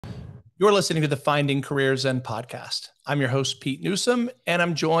You're listening to the Finding Careers In podcast. I'm your host, Pete Newsome, and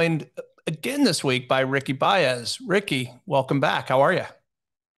I'm joined again this week by Ricky Baez. Ricky, welcome back. How are you?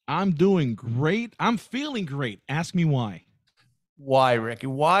 I'm doing great. I'm feeling great. Ask me why. Why, Ricky?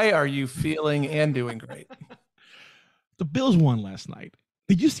 Why are you feeling and doing great? The Bills won last night.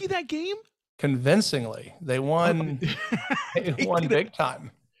 Did you see that game? Convincingly. They won. They won big time.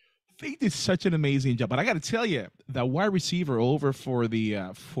 They did such an amazing job. But I got to tell you, that wide receiver over for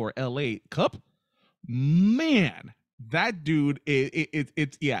the for LA Cup, man, that dude,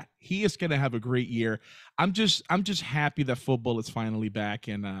 yeah, he is gonna have a great year. I'm just happy that football is finally back.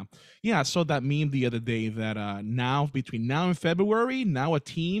 And yeah, I saw that meme the other day that now between now and February, now a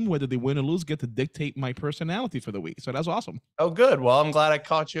team, whether they win or lose, get to dictate my personality for the week. So that's awesome. Oh, good. Well, I'm glad I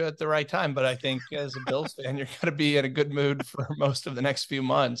caught you at the right time. But I think as a Bills fan, you're going to be in a good mood for most of the next few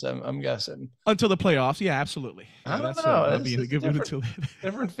months, I'm guessing. Until the playoffs. Yeah, absolutely. I don't know. I'll be in a good mood until then.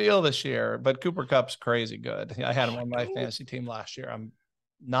 Different feel this year, but Cooper Kupp's crazy good. I had him on my fantasy team last year. I'm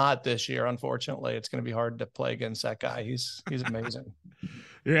not this year, unfortunately. It's going to be hard to play against that guy. He's amazing.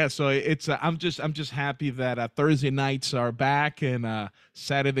 Yeah, so it's I'm just happy that Thursday nights are back and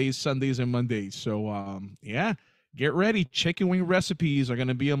Saturdays, Sundays, and Mondays. So yeah, get ready. Chicken wing recipes are going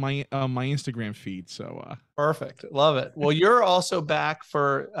to be on my Instagram feed. So perfect, love it. Well, you're also back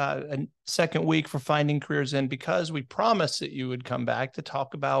for a second week for Finding Careers In because we promised that you would come back to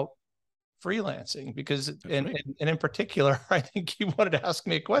talk about freelancing because and in particular, I think you wanted to ask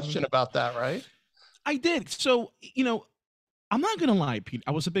me a question about that, right? I did. So, I'm not gonna lie, Pete.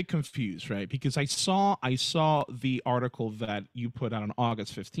 I was a bit confused, right? Because I saw the article that you put out on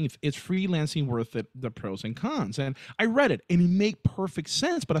August 15th. It's freelancing worth it, the pros and cons. And I read it and it made perfect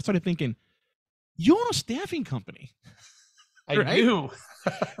sense. But I started thinking, you own a staffing company. I do.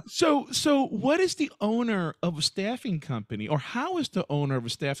 So what is the owner of a staffing company, or how is the owner of a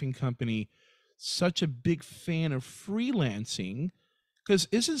staffing company such a big fan of freelancing? Because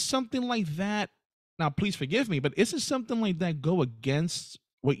isn't something like that, now please forgive me, but isn't something like that go against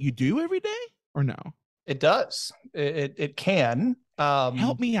what you do every day, or no? It does. It can.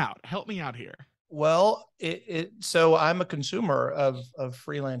 Help me out here. Well, so I'm a consumer of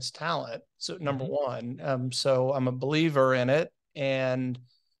freelance talent. So number one, so I'm a believer in it, and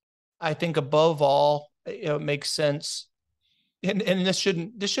I think above all, it makes sense. And this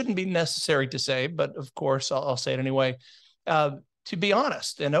shouldn't be necessary to say, but of course I'll say it anyway. To be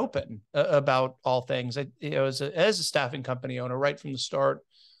honest and open about all things. As a staffing company owner, right from the start,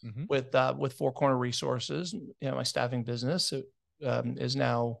 with Four Corner Resources, my staffing business is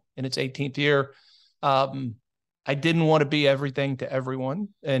now in its 18th year. I didn't want to be everything to everyone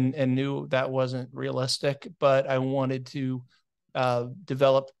and knew that wasn't realistic, but I wanted to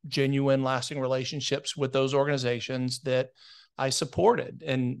develop genuine, lasting relationships with those organizations that I supported.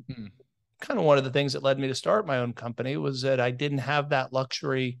 And kind of one of the things that led me to start my own company was that I didn't have that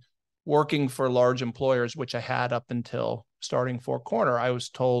luxury working for large employers, which I had up until starting Four Corner. I was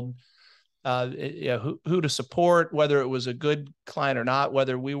told who to support, whether it was a good client or not,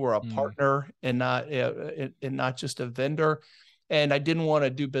 whether we were a partner and not just a vendor. And I didn't want to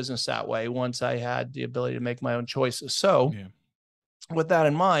do business that way once I had the ability to make my own choices. So with that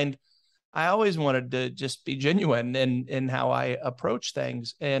in mind, I always wanted to just be genuine in how I approach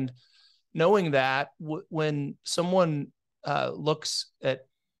things. And knowing that when someone looks at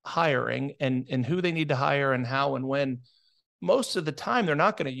hiring and who they need to hire and how and when, most of the time they're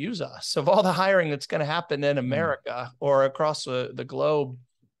not going to use us. Of all the hiring that's going to happen in America or across the globe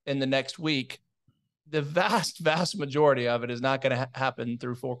in the next week, the vast majority of it is not going to happen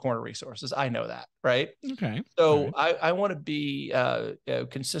through Four Corner Resources. I know that, right? Okay. So I want to be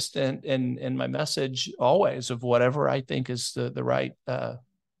consistent in my message always of whatever I think is the right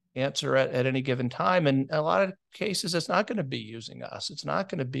answer at any given time. And in a lot of cases, it's not going to be using us. It's not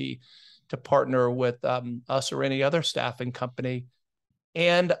going to be to partner with us or any other staffing company.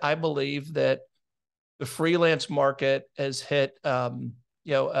 And I believe that the freelance market has hit,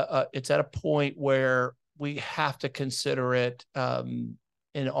 it's at a point where we have to consider it and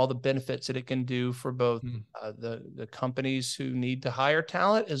all the benefits that it can do for both the companies who need to hire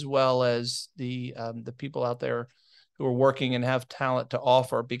talent, as well as the people out there who are working and have talent to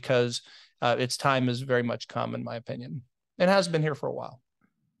offer, because its time has very much come, in my opinion, and has been here for a while.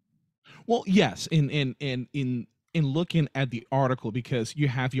 Well, yes, in looking at the article, because you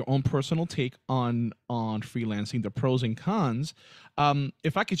have your own personal take on freelancing, the pros and cons.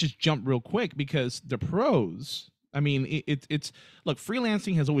 If I could just jump real quick, because the pros, I mean, it's look,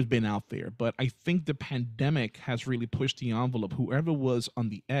 freelancing has always been out there, but I think the pandemic has really pushed the envelope. Whoever was on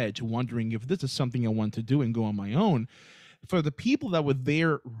the edge wondering if this is something I want to do and go on my own, for the people that were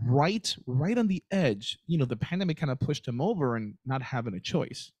there right on the edge, the pandemic kind of pushed them over and not having a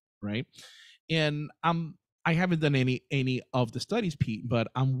choice, right? And I haven't done any of the studies, Pete, but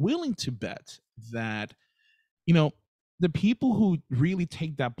I'm willing to bet that, the people who really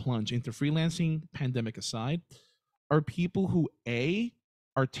take that plunge into freelancing, pandemic aside, are people who A,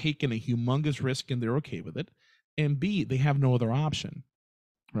 are taking a humongous risk and they're okay with it, and B, they have no other option,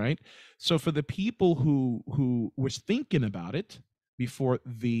 right? So for the people who was thinking about it before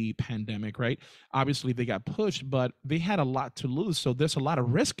the pandemic, right? Obviously they got pushed, but they had a lot to lose, so there's a lot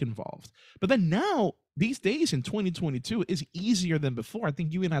of risk involved. But then now, these days in 2022 is easier than before. I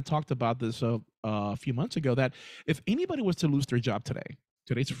think you and I talked about this a few months ago, that if anybody was to lose their job today,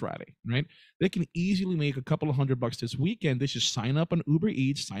 today's Friday, right? They can easily make a couple of $100 this weekend. They should sign up on Uber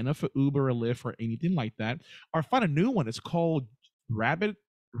Eats, sign up for Uber or Lyft or anything like that, or find a new one. It's called Task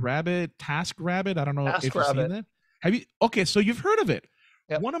Rabbit. I don't know if you've seen that. Have you? Okay, so you've heard of it.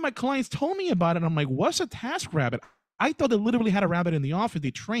 Yep. One of my clients told me about it. I'm like, what's a Task Rabbit? I thought they literally had a rabbit in the office they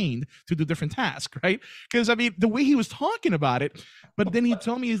trained to do different tasks, right? Because, I mean, the way he was talking about it, but then he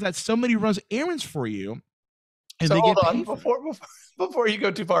told me is that somebody runs errands for you and so they hold get on, paid before you go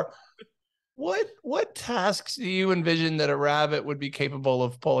too far. What tasks do you envision that a rabbit would be capable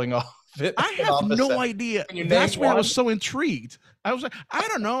of pulling off? I have no idea. That's why I was so intrigued. I was like, I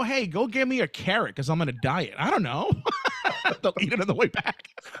don't know. Hey, go get me a carrot because I'm on a diet. I don't know. They'll eat it on the way back.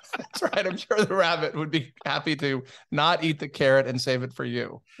 That's right. I'm sure the rabbit would be happy to not eat the carrot and save it for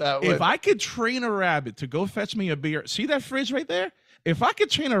you. If I could train a rabbit to go fetch me a beer, see that fridge right there? If I could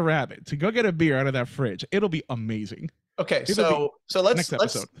train a rabbit to go get a beer out of that fridge, it'll be amazing. Okay, so let's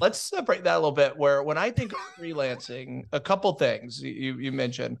separate that a little bit. Where when I think of freelancing, a couple things you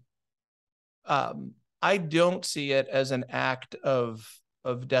mentioned. I don't see it as an act of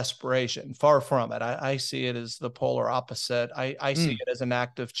desperation. Far from it. I see it as the polar opposite. I see it as an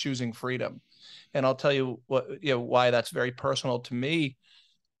act of choosing freedom. And I'll tell you why that's very personal to me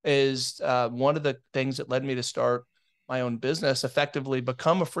is one of the things that led me to start my own business, effectively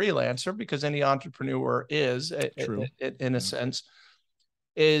become a freelancer, because any entrepreneur is in a sense,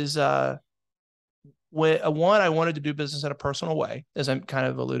 is one, I wanted to do business in a personal way, as I kind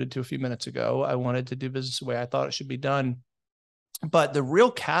of alluded to a few minutes ago. I wanted to do business the way I thought it should be done. But the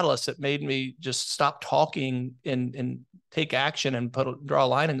real catalyst that made me just stop talking and take action and draw a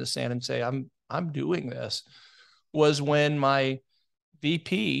line in the sand and say, I'm doing this, was when my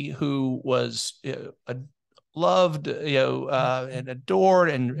VP, who was loved, and adored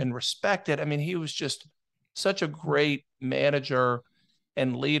and respected. I mean, he was just such a great manager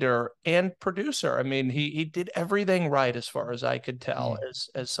and leader and producer. I mean, he did everything right as far as I could tell,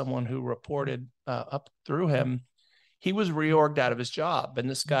 as someone who reported up through him. He was reorged out of his job, and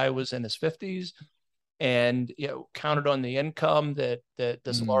this guy was in his 50s, and counted on the income that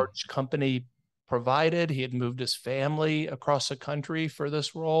this large company provided. He had moved his family across the country for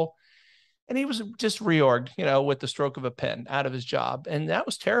this role, and he was just reorged, with the stroke of a pen, out of his job. And that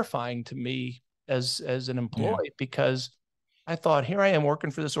was terrifying to me as an employee, because I thought, here I am working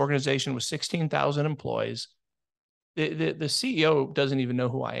for this organization with 16,000 employees. The CEO doesn't even know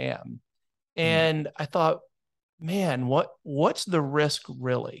who I am. And I thought, man, what's the risk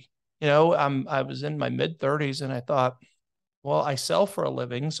really? I was in my mid 30s, and I thought, well, I sell for a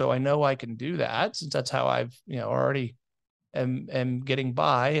living, so I know I can do that, since that's how I've, already am getting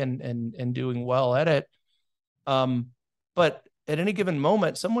by and doing well at it. But at any given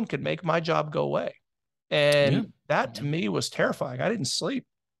moment, someone could make my job go away. And that to me was terrifying. I didn't sleep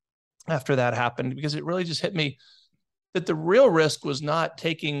after that happened, because it really just hit me that the real risk was not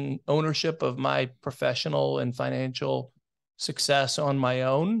taking ownership of my professional and financial success on my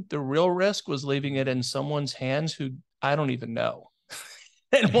own. The real risk was leaving it in someone's hands who I don't even know.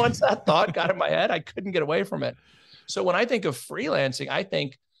 And once that thought got in my head, I couldn't get away from it. So when I think of freelancing, I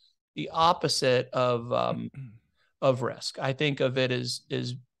think the opposite of risk. I think of it as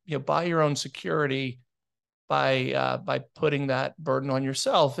buy your own security by putting that burden on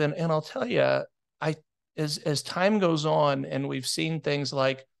yourself. And I'll tell you, as time goes on, and we've seen things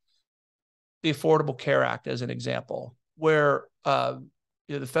like the Affordable Care Act as an example, where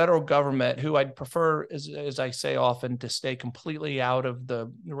the federal government, who I'd prefer, as I say often, to stay completely out of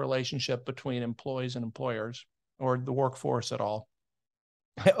the relationship between employees and employers, or the workforce at all.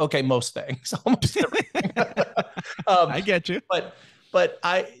 Okay, most things, almost everything. I get you. But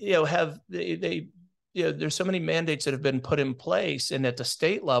I, have they there's so many mandates that have been put in place, and at the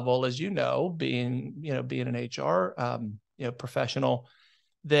state level, as being an HR professional,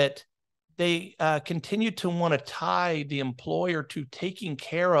 that they continue to want to tie the employer to taking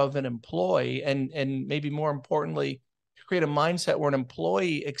care of an employee, and maybe more importantly, create a mindset where an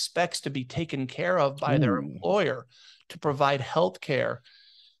employee expects to be taken care of by their employer, to provide health care,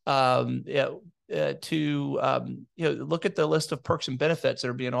 look at the list of perks and benefits that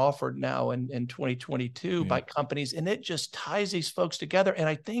are being offered now in 2022 by companies, and it just ties these folks together. And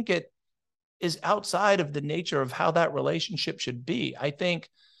I think it is outside of the nature of how that relationship should be. I think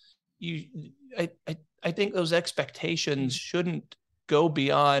I think those expectations shouldn't go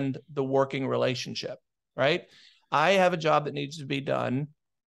beyond the working relationship, right? I have a job that needs to be done.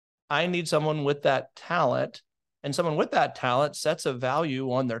 I need someone with that talent, and someone with that talent sets a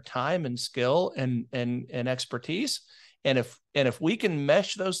value on their time and skill and expertise. And if we can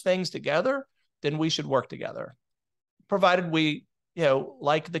mesh those things together, then we should work together, provided we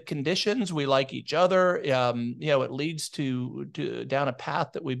like the conditions, we like each other. It leads to down a path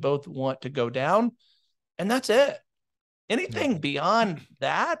that we both want to go down, and that's it. Anything beyond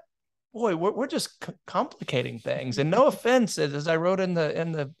that, boy, we're just complicating things. And no offense, as I wrote in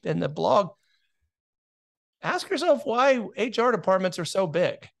the blog, ask yourself why HR departments are so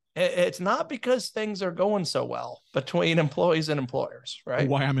big. It's not because things are going so well between employees and employers, right?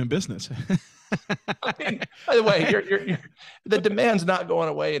 Why I'm in business. I mean, by the way, the demand's not going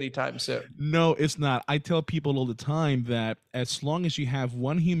away anytime soon. No, it's not. I tell people all the time that as long as you have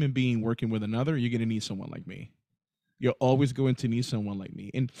one human being working with another, you're going to need someone like me. You're always going to need someone like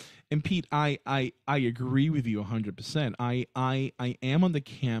me. And Pete, I agree with you 100%. I am on the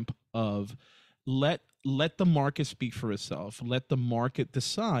camp of let the market speak for itself. Let the market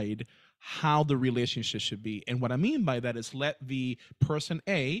decide how the relationship should be. And what I mean by that is let the person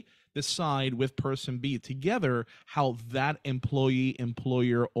A decide with person B together how that employee,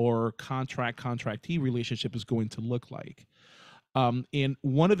 employer, or contractee relationship is going to look like. And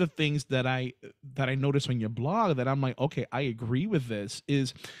one of the things that I noticed on your blog that I'm like, okay, I agree with this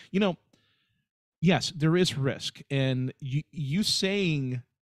is, yes, there is risk. And you saying,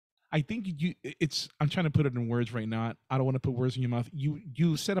 I think I'm trying to put it in words right now. I don't want to put words in your mouth.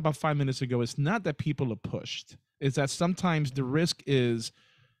 You said about 5 minutes ago, it's not that people are pushed. It's that sometimes the risk is,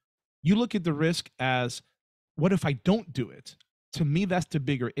 you look at the risk as, what if I don't do it? To me, that's the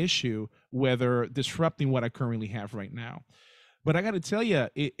bigger issue, whether disrupting what I currently have right now. But I got to tell you,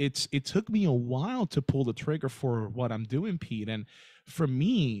 it took me a while to pull the trigger for what I'm doing, Pete. And for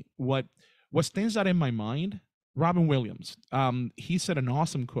me, what stands out in my mind, Robin Williams, he said an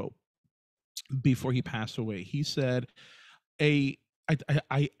awesome quote before he passed away. He said, I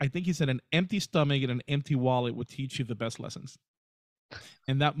think he said, an empty stomach and an empty wallet would teach you the best lessons.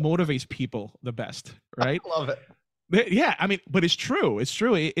 And that motivates people the best, right? I love it. Yeah, I mean, but it's true. It's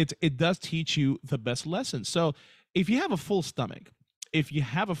true. It does teach you the best lessons. So if you have a full stomach, if you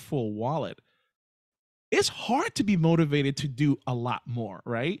have a full wallet, it's hard to be motivated to do a lot more,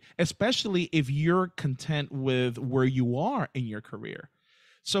 right? Especially if you're content with where you are in your career.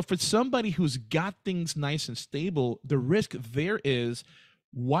 So for somebody who's got things nice and stable, the risk there is,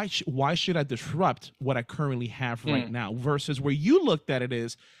 why should I disrupt what I currently have right now? Versus where you looked at it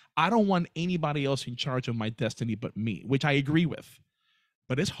is, I don't want anybody else in charge of my destiny but me, which I agree with.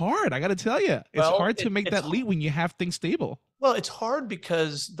 But it's hard. I got to tell you, it's hard to make that leap when you have things stable. Well, it's hard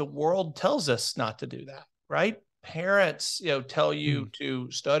because the world tells us not to do that, right? Parents, tell you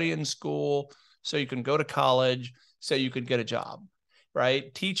to study in school so you can go to college, so you can get a job,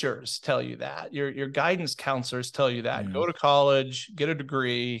 right? Teachers tell you that. Your guidance counselors tell you that. Go to college, get a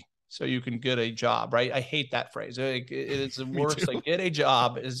degree so you can get a job, right? I hate that phrase. It's the worst. Like, get a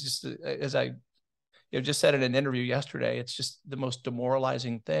job is just, as I just said in an interview yesterday, it's just the most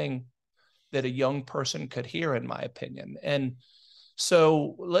demoralizing thing that a young person could hear, in my opinion. And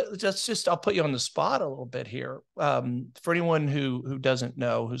so I'll put you on the spot a little bit here. For anyone who doesn't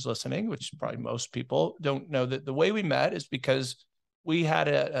know, who's listening, which probably most people don't know, that the way we met is because we had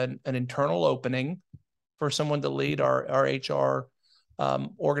an internal opening for someone to lead our HR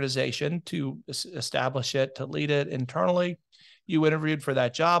organization, to establish it, to lead it internally. You interviewed for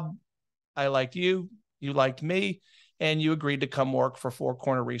that job. I liked you. You liked me, and you agreed to come work for Four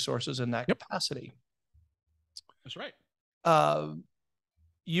Corner Resources in that capacity. That's right.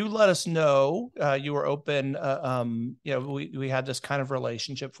 You let us know, you were open. We had this kind of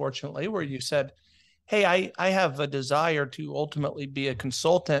relationship, fortunately, where you said, hey, I have a desire to ultimately be a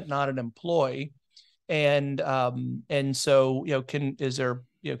consultant, not an employee. And so, can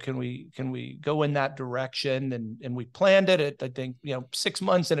we go in that direction? And we planned it I think, 6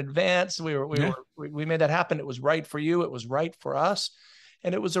 months in advance. We made that happen. It was right for you. It was right for us.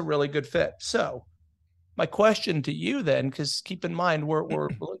 And it was a really good fit. So my question to you then, because keep in mind, we're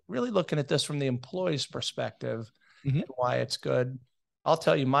really looking at this from the employee's perspective and why it's good. I'll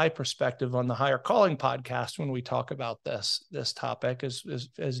tell you my perspective on the Higher Calling podcast when we talk about this topic as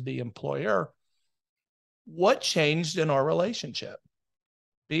the employer. What changed in our relationship?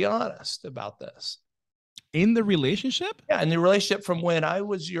 Be honest about this. In the relationship? Yeah, in the relationship from when I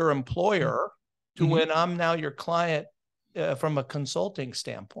was your employer to when I'm now your client from a consulting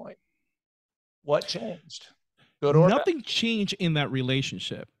standpoint. What changed? Good or bad? Nothing changed in that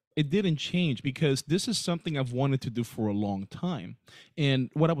relationship. It didn't change because this is something I've wanted to do for a long time. And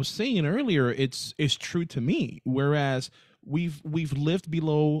what I was saying earlier, it's true to me. Whereas we've lived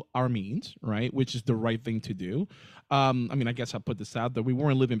below our means, right? Which is the right thing to do. I mean, I guess I'll put this out there. We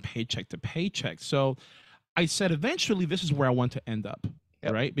weren't living paycheck to paycheck. So I said, eventually, this is where I want to end up,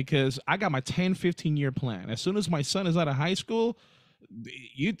 right? Because I got my 10, 15-year plan. As soon as my son is out of high school,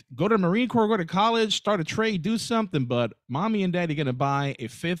 you go to the Marine Corps, go to college, start a trade, do something, but mommy and daddy are gonna buy a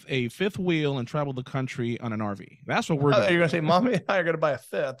fifth wheel and travel the country on an RV. That's what we're doing. You're gonna say, mommy and I are gonna buy a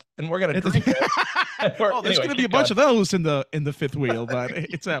fifth, and we're gonna drink it. Oh, there's gonna be a bunch of those in the fifth wheel, but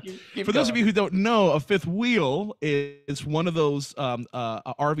it's a for those of you who don't know, a fifth wheel is one of those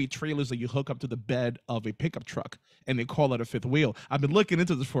RV trailers that you hook up to the bed of a pickup truck, and they call it a fifth wheel. I've been looking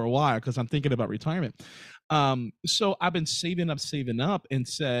into this for a while because I'm thinking about retirement. So I've been saving up and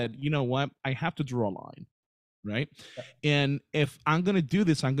said, you know what? I have to draw a line, right? And if I'm going to do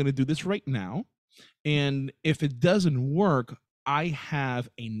this, I'm going to do this right now. And if it doesn't work, I have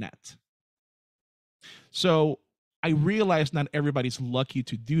a net. So I realized not everybody's lucky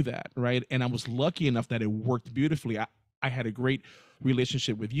to do that, right? And I was lucky enough that it worked beautifully. I had a great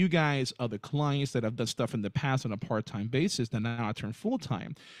relationship with you guys, other clients that I've done stuff in the past on a part-time basis, and now I turn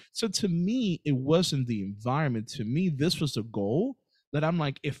full-time. So to me, it wasn't the environment. To me, this was a goal that I'm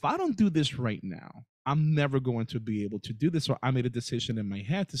like, if I don't do this right now, I'm never going to be able to do this. So I made a decision in my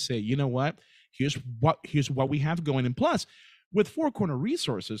head to say, you know what, here's what we have going. And plus, with Four Corner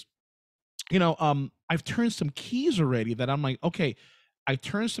Resources, you know, I've turned some keys already that I'm like, okay, I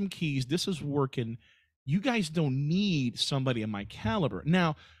turned some keys. This is working. You guys don't need somebody of my caliber.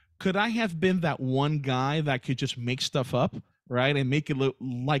 Now, could I have been that one guy that could just make stuff up, right, and make it look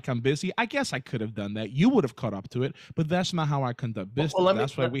like I'm busy? I guess I could have done that. You would have caught up to it, but that's not how I conduct business. Well,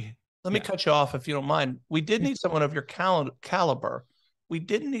 let me cut you off if you don't mind. We did need someone of your caliber. We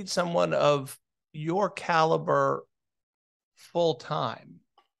didn't need someone of your caliber full time,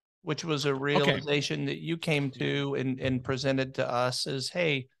 which was a realization that you came to and presented to us as,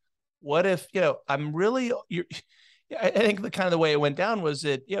 hey, what if, you know, I think the kind of the way it went down was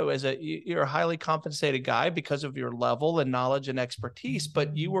that, you know, you're a highly compensated guy because of your level and knowledge and expertise,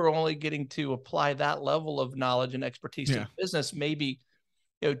 but you were only getting to apply that level of knowledge and expertise to business, maybe,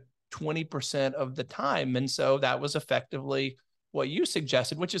 you know, 20% of the time. And so that was effectively what you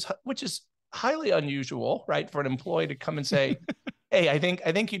suggested, which is highly unusual, right? For an employee to come and say, hey, I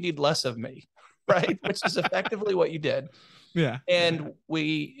think you need less of me, right? Which is effectively what you did. Yeah. And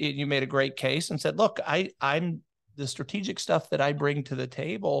you made a great case and said, look, I'm the strategic stuff that I bring to the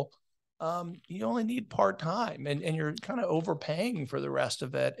table. You only need part-time and you're kind of overpaying for the rest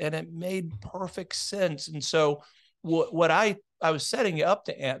of it. And it made perfect sense. And so what I was setting you up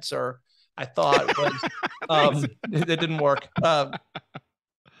to answer, I thought was, it didn't work.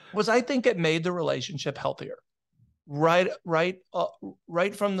 Was I think it made the relationship healthier. Right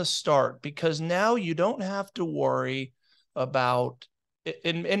from the start, because now you don't have to worry about,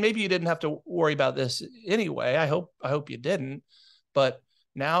 and maybe you didn't have to worry about this anyway. I hope you didn't, but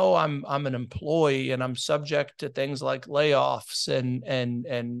now I'm an employee and I'm subject to things like layoffs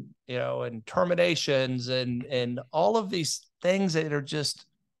and you know, and terminations and all of these things that are just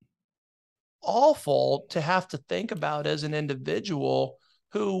awful to have to think about as an individual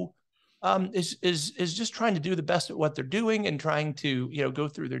who is just trying to do the best at what they're doing and trying to, you know, go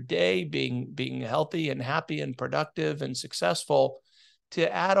through their day being healthy and happy and productive and successful,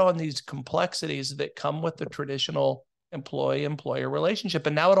 to add on these complexities that come with the traditional employee-employer relationship.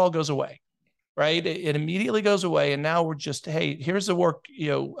 And now it all goes away, right? It immediately goes away. And now we're just, hey, here's the work,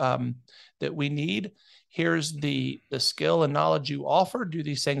 you know, that we need. Here's the skill and knowledge you offer. Do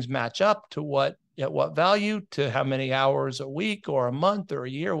these things match up to what value, to how many hours a week or a month or a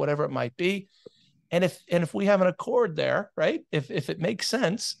year, whatever it might be. And if we have an accord there, right? If it makes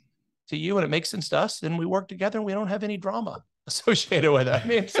sense to you and it makes sense to us, then we work together and we don't have any drama associated with it. I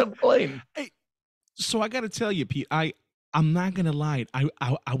mean, it's so plain. Hey, so I got to tell you, Pete, I'm not going to lie.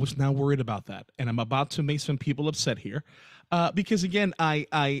 I was not worried about that. And I'm about to make some people upset here. Because again,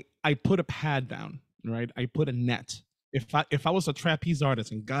 I put a pad down, right? I put a net. If I was a trapeze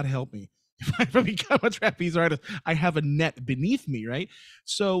artist, and God help me, if I become a trapeze artist, I have a net beneath me, right?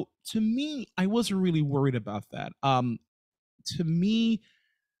 So to me, I wasn't really worried about that. to me,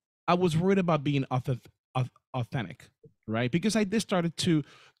 I was worried about being authentic, right? Because I just started to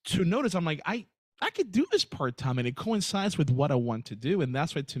notice, I'm like, I could do this part time, and it coincides with what I want to do, and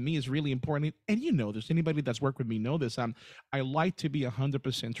that's what to me is really important. And you know this, anybody that's worked with me know this. I like to be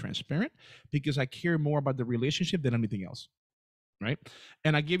 100% transparent because I care more about the relationship than anything else, right?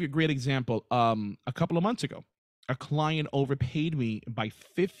 And I give you a great example. A couple of months ago, a client overpaid me by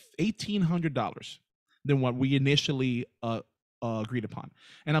 $1,800 than what we initially agreed upon.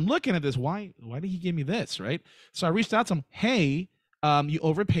 And I'm looking at this. Why did he give me this, right? So I reached out to him. Hey, you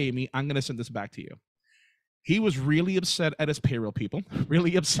overpay me. I'm gonna send this back to you. He was really upset at his payroll people,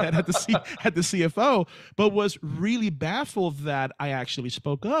 really upset at at the CFO, but was really baffled that I actually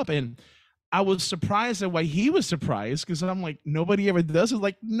spoke up. And I was surprised at why he was surprised, because I'm like, nobody ever does it.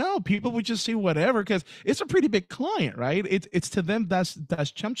 Like, no, people would just say whatever because it's a pretty big client, right? It's to them that's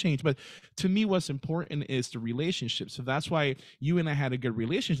chump change. But to me, what's important is the relationship. So that's why you and I had a good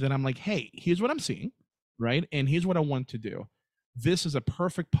relationship. And I'm like, hey, here's what I'm seeing, right? And here's what I want to do. This is a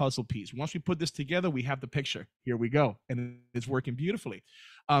perfect puzzle piece. Once we put this together, we have the picture. Here we go, and it's working beautifully.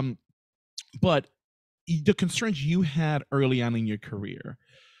 But the concerns you had early on in your career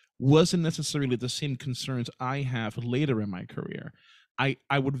wasn't necessarily the same concerns I have later in my career. I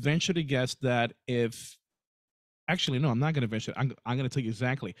would venture to guess that if actually, no, I'm not going to venture. I'm going to tell you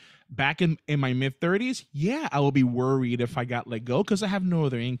exactly. Back in my mid 30s, yeah, I will be worried if I got let go because I have no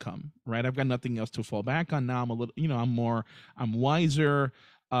other income, right? I've got nothing else to fall back on now. I'm a little, I'm wiser.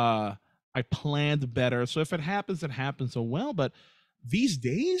 I planned better. So if it happens, it happens. So well, but these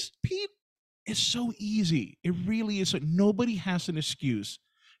days, Pete, it's so easy. It really is. So nobody has an excuse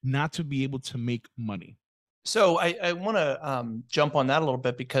not to be able to make money. So I want to jump on that a little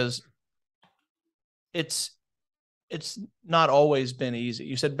bit because it's not always been easy.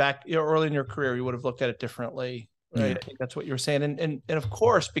 You said back early in your career, you would have looked at it differently, right? Yeah. I think that's what you were saying. And of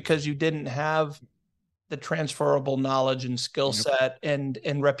course, because you didn't have the transferable knowledge and skill set and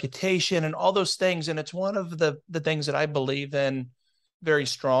reputation and all those things. And it's one of the things that I believe in very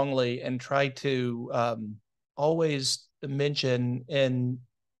strongly and try to always mention in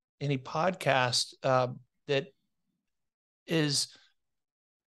any podcast that is,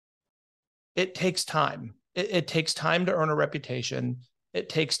 it takes time. It takes time to earn a reputation. It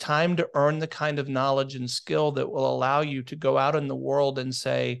takes time to earn the kind of knowledge and skill that will allow you to go out in the world and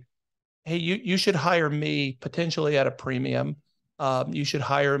say, hey, you should hire me potentially at a premium. You should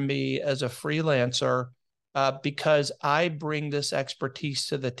hire me as a freelancer because I bring this expertise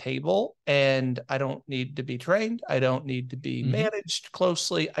to the table and I don't need to be trained. I don't need to be managed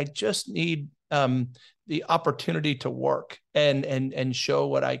closely. I just need the opportunity to work and show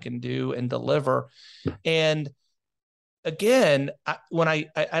what I can do and deliver. And again, I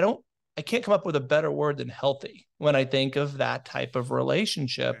can't come up with a better word than healthy when I think of that type of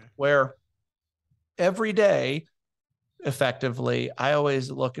relationship where every day, effectively, I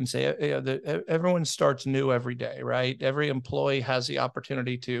always look and say, everyone starts new every day, right? Every employee has the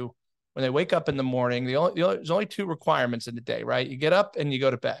opportunity to, when they wake up in the morning, there's only two requirements in the day, right? You get up and you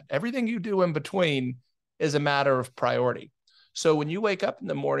go to bed. Everything you do in between is a matter of priority. So when you wake up in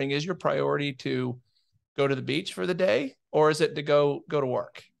the morning, is your priority to go to the beach for the day, or is it to go to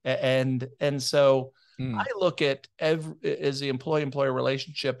work? And so I look at as the employee-employer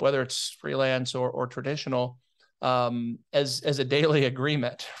relationship, whether it's freelance or traditional, as a daily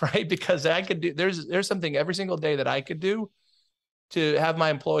agreement, right? Because I could do, there's something every single day that I could do to have my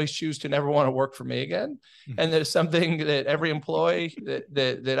employees choose to never want to work for me again. And there's something that every employee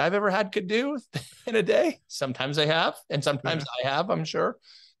that I've ever had could do in a day. Sometimes I have, and sometimes I have, I'm sure,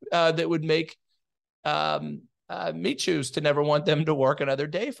 that would make me choose to never want them to work another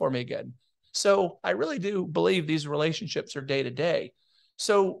day for me again. So I really do believe these relationships are day to day.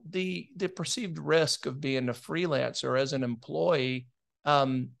 So the perceived risk of being a freelancer as an employee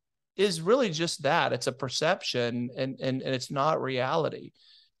is really just that. It's a perception and it's not reality,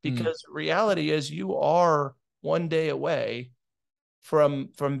 because reality is you are one day away from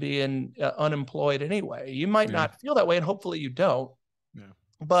being unemployed anyway. You might not feel that way, and hopefully you don't.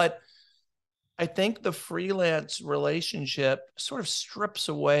 But I think the freelance relationship sort of strips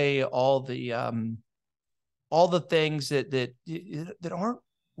away all the things that aren't,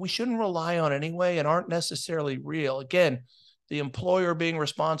 we shouldn't rely on anyway and aren't necessarily real. Again, the employer being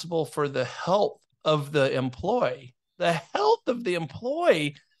responsible for the health of the employee. The health of the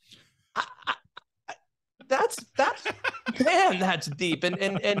employee. That's man, that's deep. But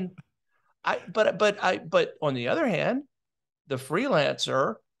on the other hand, the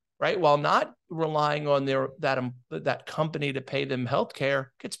freelancer, right, while not relying on that company to pay them healthcare,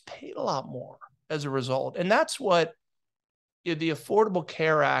 gets paid a lot more as a result. And that's what the Affordable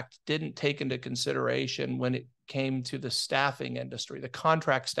Care Act didn't take into consideration when it came to the staffing industry, the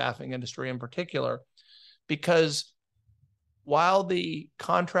contract staffing industry in particular, because while the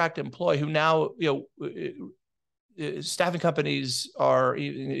contract employee who now, staffing companies are,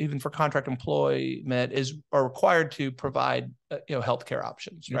 even for contract employment, are required to provide healthcare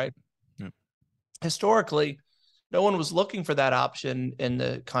options, right? Yep. Historically, no one was looking for that option in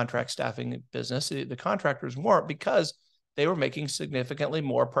the contract staffing business. The contractors weren't, because they were making significantly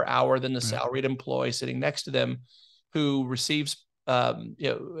more per hour than the salaried employee sitting next to them, who receives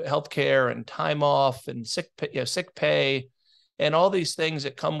healthcare and time off and sick pay, and all these things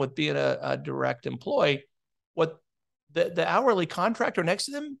that come with being a direct employee. What the hourly contractor next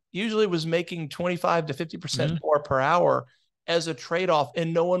to them usually was making 25 to 50% more per hour as a trade-off,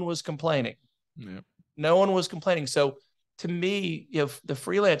 and no one was complaining. Yep. No one was complaining. So to me, the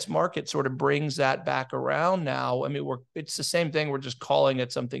freelance market sort of brings that back around now. I mean, it's the same thing. We're just calling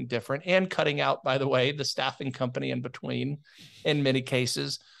it something different, and cutting out, by the way, the staffing company in between in many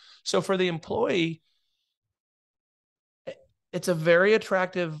cases. So for the employee, it's a very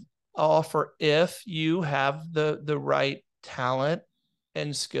attractive offer if you have the right talent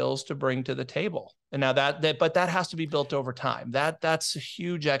and skills to bring to the table. And now but that has to be built over time. That's a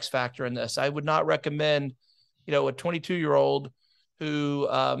huge X factor in this. I would not recommend, a 22-year-old who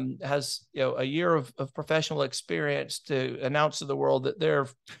has a year of professional experience to announce to the world that they're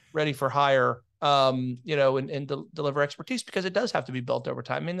ready for hire, and deliver expertise, because it does have to be built over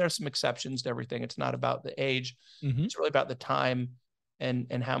time. I mean, there's some exceptions to everything. It's not about the age. It's really about the time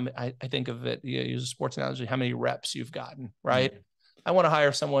and how I think of it, use a sports analogy, how many reps you've gotten, right? I want to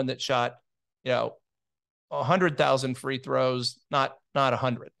hire someone that shot, 100,000 free throws, not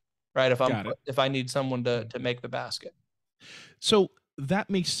 100, right? If I need someone to make the basket. So that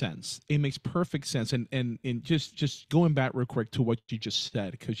makes sense. It makes perfect sense. And just going back real quick to what you just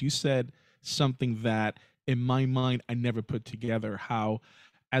said, because you said something that in my mind I never put together, how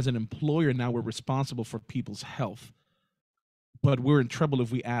as an employer now we're responsible for people's health, but we're in trouble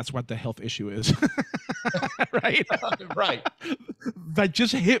if we ask what the health issue is. Right? Right. That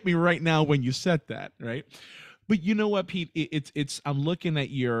just hit me right now when you said that, right? But you know what, Pete? I'm looking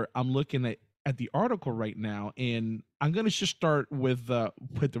at the article right now, and I'm gonna just start with the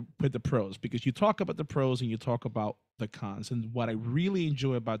pros, because you talk about the pros and you talk about the cons. And what I really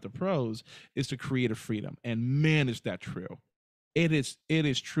enjoy about the pros is the creative freedom. And man, is that true. It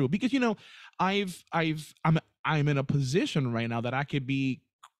is true, because I'm in a position right now that I could be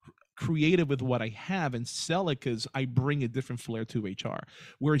creative with what I have and sell it, because I bring a different flair to HR.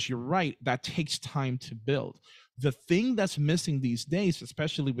 Whereas you're right, that takes time to build. The thing that's missing these days,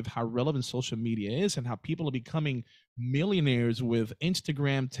 especially with how relevant social media is and how people are becoming millionaires with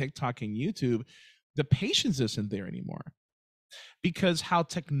Instagram, TikTok, and YouTube, the patience isn't there anymore. Because how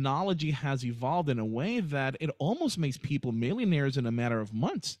technology has evolved in a way that it almost makes people millionaires in a matter of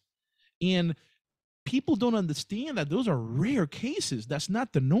months. And people don't understand that those are rare cases. That's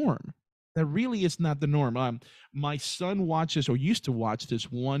not the norm. That really is not the norm. My son watches, or used to watch,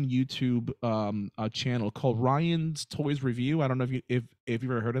 this one YouTube channel called Ryan's Toys Review. I don't know if you've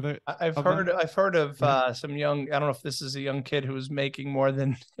ever heard of it. I've heard of some young. I don't know if this is a young kid who was making more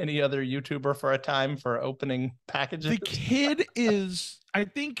than any other YouTuber for a time for opening packages. The kid is, I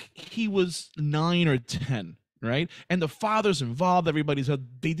think he was 9 or 10. Right? And the father's involved.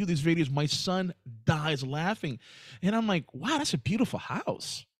 They do these videos. My son dies laughing. And I'm like, wow, that's a beautiful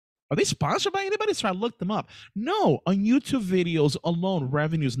house. Are they sponsored by anybody? So I looked them up. No, on YouTube videos alone,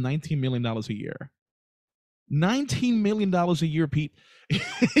 revenue is $19 million a year. $19 million a year, Pete,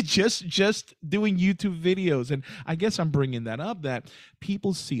 just doing YouTube videos. And I guess I'm bringing that up, that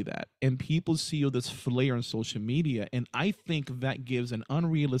people see that, and people see all this flair on social media. And I think that gives an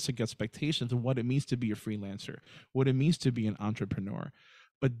unrealistic expectation of what it means to be a freelancer, what it means to be an entrepreneur.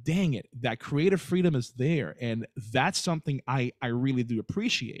 But dang it, that creative freedom is there. And that's something I really do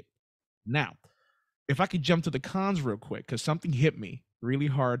appreciate. Now, if I could jump to the cons real quick, because something hit me really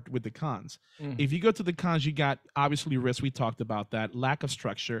hard with the cons. If you go to the cons, you got obviously risk. We talked about that, lack of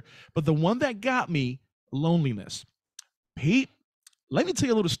structure. But the one that got me, loneliness. Pete, let me tell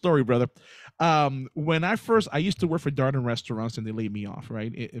you a little story, brother. When I used to work for Darden Restaurants, and they laid me off,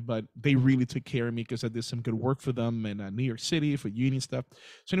 right? But they really took care of me because I did some good work for them in New York City for union stuff.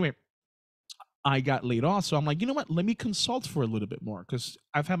 So anyway, I got laid off. So I'm like, you know what? Let me consult for a little bit more, because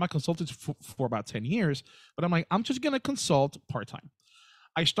I've had my consultants for about 10 years. But I'm like, I'm just going to consult part-time.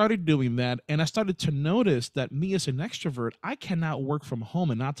 I started doing that, and I started to notice that me as an extrovert, I cannot work from home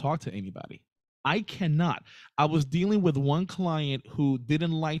and not talk to anybody. I cannot. I was dealing with one client who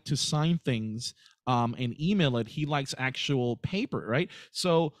didn't like to sign things and email it. He likes actual paper, right?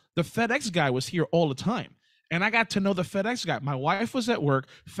 So the FedEx guy was here all the time. And I got to know the FedEx guy. My wife was at work.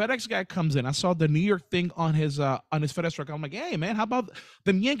 FedEx guy comes in. I saw the New York thing on his FedEx truck. I'm like, hey man, how about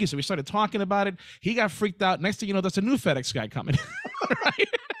them Yankees? So we started talking about it. He got freaked out. Next thing you know, there's a new FedEx guy coming. Right?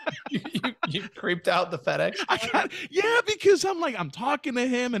 You creeped out the FedEx guy? Yeah, because I'm talking to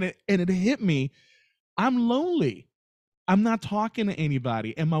him, and it hit me. I'm lonely. I'm not talking to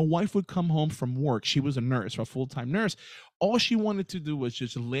anybody. And my wife would come home from work. She was a nurse, a full-time nurse. All she wanted to do was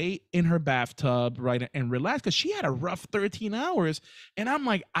just lay in her bathtub, right, and relax, because she had a rough 13 hours. And I'm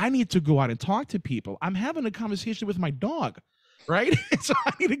like, I need to go out and talk to people. I'm having a conversation with my dog, right? So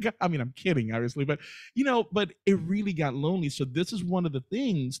I need to go. I mean, I'm kidding, obviously, but but it really got lonely. So this is one of the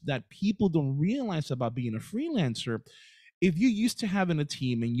things that people don't realize about being a freelancer. If you used to having a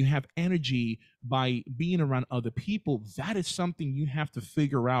team and you have energy by being around other people, that is something you have to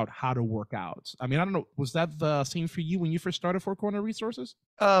figure out how to work out. I mean, I don't know. Was that the same for you when you first started Four Corner Resources?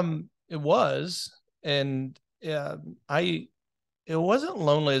 It was, and it wasn't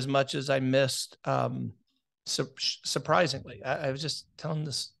lonely as much as I missed. Surprisingly, I was just telling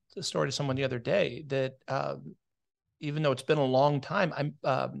the story to someone the other day that even though it's been a long time,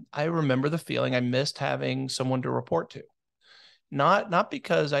 I remember the feeling I missed having someone to report to. Not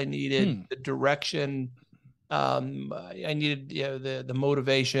because I needed the direction, I needed the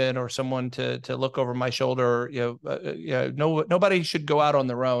motivation or someone to look over my shoulder. Nobody should go out on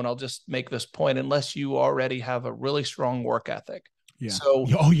their own. I'll just make this point, unless you already have a really strong work ethic. Yeah. So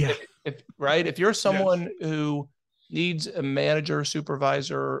if you're someone who needs a manager,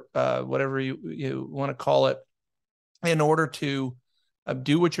 supervisor, whatever you want to call it, in order to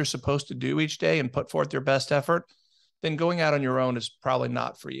do what you're supposed to do each day and put forth your best effort, then going out on your own is probably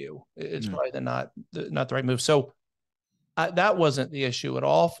not for you. It's probably not the right move. So that wasn't the issue at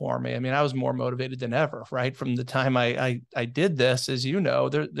all for me. I mean, I was more motivated than ever, right? From the time I did this, as you know,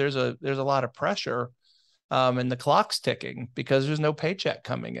 there's a lot of pressure, and the clock's ticking because there's no paycheck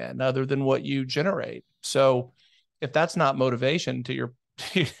coming in other than what you generate. So if that's not motivation, to your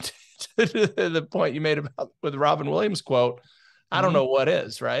to the point you made about with Robin Williams quote, I don't know what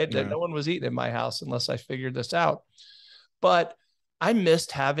is, right? Yeah. No one was eating in my house unless I figured this out. But I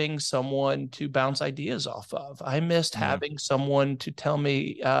missed having someone to bounce ideas off of. I missed having someone to tell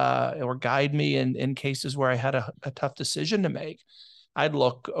me or guide me in cases where I had a tough decision to make. I'd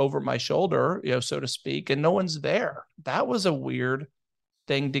look over my shoulder, so to speak, and no one's there. That was a weird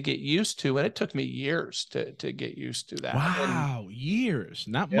thing to get used to, and it took me years to get used to that. Wow, years,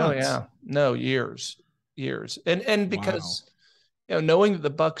 not months. Yeah, no, years, and because knowing that the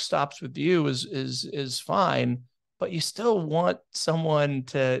buck stops with you is fine, but you still want someone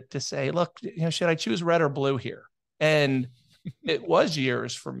to say, look, should I choose red or blue here? And it was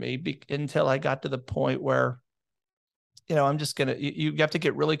years for me until I got to the point where, I'm just you have to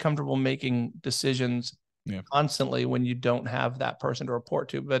get really comfortable making decisions constantly when you don't have that person to report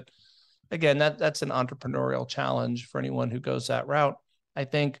to. But again, that's an entrepreneurial challenge for anyone who goes that route. I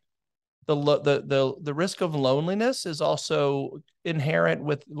think the risk of loneliness is also inherent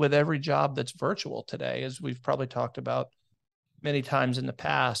with every job that's virtual today, as we've probably talked about many times in the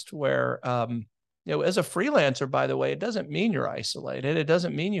past, where as a freelancer, by the way, it doesn't mean you're isolated. It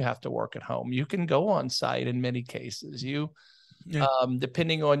doesn't mean you have to work at home. You can go on site in many cases.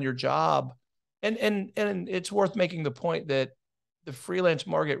 Depending on your job, and it's worth making the point that the freelance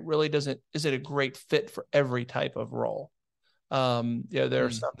market really isn't a great fit for every type of role. There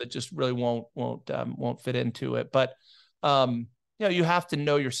are some that just really won't fit into it. But you have to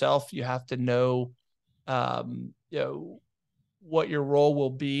know yourself. You have to know what your role will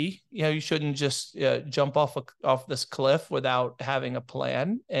be. You shouldn't just jump off this cliff without having a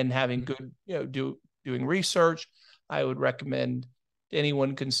plan and having good doing research. I would recommend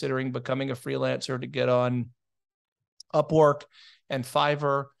anyone considering becoming a freelancer to get on Upwork and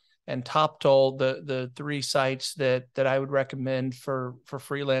Fiverr and Toptal, the three sites that I would recommend for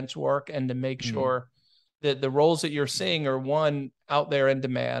freelance work, and to make sure that the roles that you're seeing are, one, out there in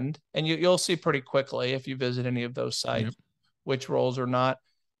demand. And you'll see pretty quickly if you visit any of those sites which roles are not.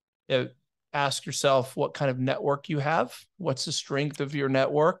 Ask yourself what kind of network you have. What's the strength of your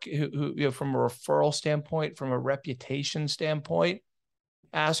network? Who from a referral standpoint, from a reputation standpoint.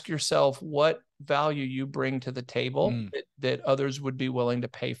 Ask yourself what value you bring to the table that others would be willing to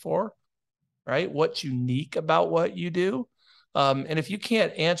pay for, right? What's unique about what you do? And if you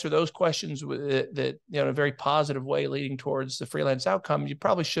can't answer those questions with that, in a very positive way leading towards the freelance outcome, you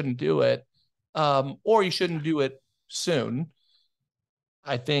probably shouldn't do it, or you shouldn't do it soon.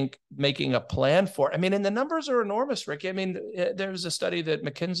 I think making a plan for it. I mean, and the numbers are enormous, Ricky. I mean, there was a study that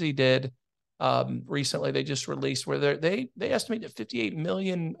McKinsey did recently they just released where they estimate that 58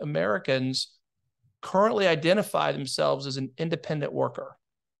 million Americans currently identify themselves as an independent worker.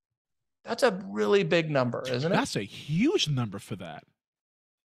 That's a really big number, isn't it? That's a huge number for that.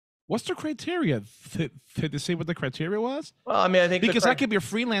 What's the criteria? Did they say what the criteria was? Well, I mean, I think because I could be a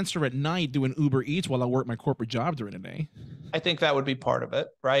freelancer at night doing Uber Eats while I work my corporate job during the day. I think that would be part of it,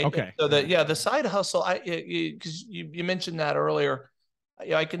 right? Okay. So the side hustle, because you mentioned that earlier,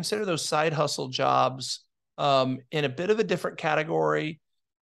 I consider those side hustle jobs in a bit of a different category,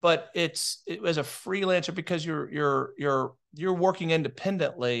 but it as a freelancer because you're working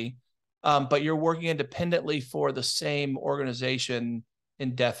independently, but you're working independently for the same organization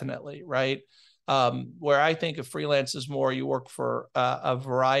indefinitely, right? Where I think of freelance is more you work for a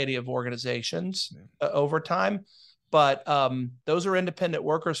variety of organizations over time. But those are independent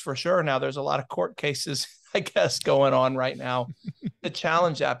workers for sure. Now, there's a lot of court cases, I guess, going on right now to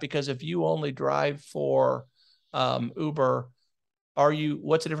challenge that, because if you only drive for Uber,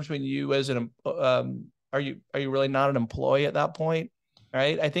 what's the difference between you as are you really not an employee at that point?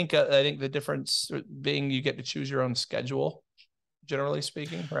 Right. I think the difference being you get to choose your own schedule, generally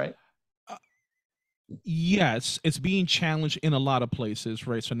speaking, right? Yes, it's being challenged in a lot of places,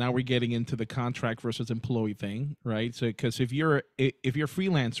 right? So now we're getting into the contract versus employee thing, right? So because if you're a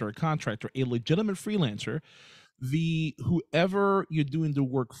freelancer, a contractor, a legitimate freelancer, whoever you're doing the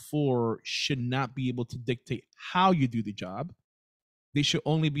work for should not be able to dictate how you do the job. They should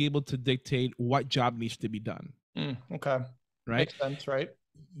only be able to dictate what job needs to be done. Okay. Right. Makes sense, right?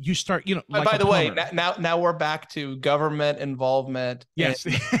 You start, like by the way, now we're back to government involvement. Yes.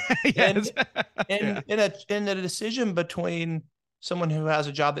 Yes. In a decision between someone who has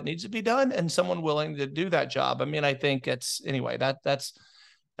a job that needs to be done and someone willing to do that job. I mean, I think that's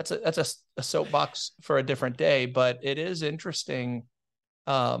a soapbox for a different day, but it is interesting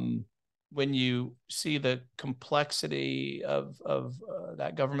when you see the complexity of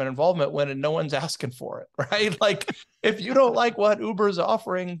that government involvement when no one's asking for it, right? Like, if you don't like what Uber's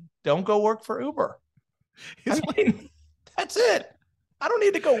offering, don't go work for Uber. I mean, that's it. I don't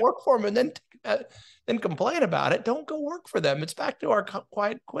need to go work for them and then complain about it. Don't go work for them. It's back to our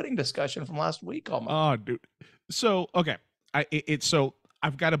quiet quitting discussion from last week almost. Oh, dude. So, okay. So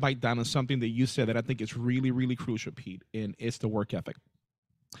I've got to bite down on something that you said that I think is really, really crucial, Pete, and it's the work ethic.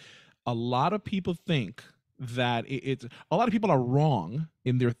 A lot of people think that a lot of people are wrong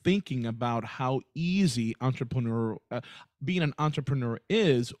in their thinking about how easy being an entrepreneur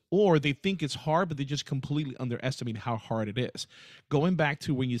is, or they think it's hard, but they just completely underestimate how hard it is. Going back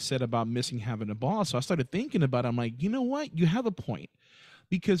to when you said about missing having a boss, so I started thinking about it. I'm like, you know what? You have a point,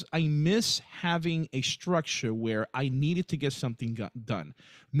 because I miss having a structure where I needed to get something done.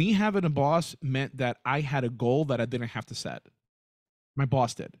 Me having a boss meant that I had a goal that I didn't have to set. My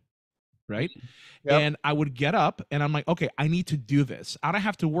boss did. Right. Yep. And I would get up and I'm like, okay, I need to do this. I don't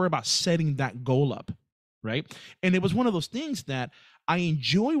have to worry about setting that goal up. Right. And it was one of those things that I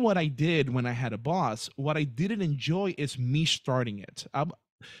enjoy what I did when I had a boss. What I didn't enjoy is me starting it.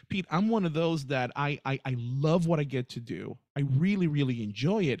 Pete, I'm one of those that I love what I get to do. I really, really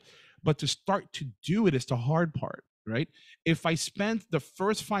enjoy it. But to start to do it is the hard part. Right. If I spent the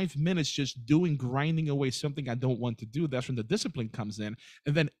first 5 minutes just grinding away something I don't want to do, that's when the discipline comes in,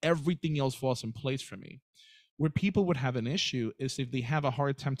 and then everything else falls in place for me. Where people would have an issue is if they have a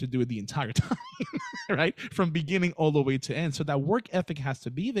hard time to do it the entire time, right? From beginning all the way to end. So that work ethic has to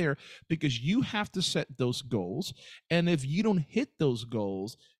be there, because you have to set those goals. And if you don't hit those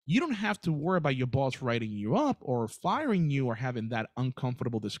goals, you don't have to worry about your boss writing you up or firing you or having that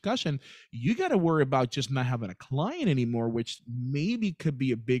uncomfortable discussion. You got to worry about just not having a client anymore, which maybe could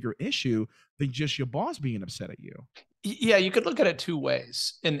be a bigger issue than just your boss being upset at you. Yeah, you could look at it two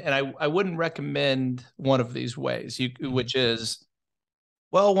ways. And I wouldn't recommend one of these ways, which is,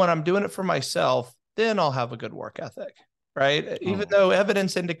 well, when I'm doing it for myself, then I'll have a good work ethic, right? Even though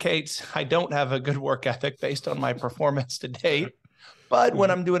evidence indicates I don't have a good work ethic based on my performance to date. But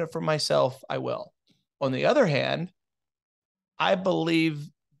when I'm doing it for myself, I will. On the other hand, I believe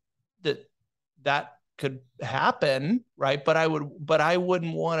that could happen, right? But I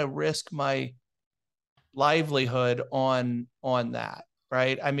wouldn't want to risk my livelihood on that,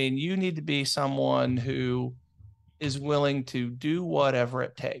 right? I mean, you need to be someone who is willing to do whatever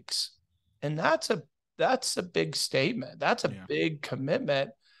it takes. And that's a big statement. That's a big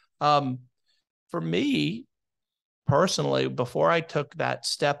commitment. For me, personally, before I took that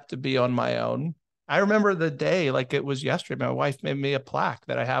step to be on my own, I remember the day like it was yesterday. My wife made me a plaque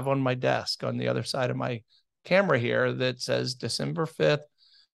that I have on my desk on the other side of my camera here that says December 5th,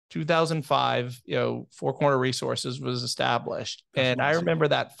 2005, Four Corner Resources was established. That's and awesome. I remember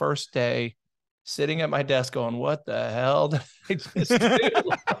that first day sitting at my desk going, what the hell did I just do?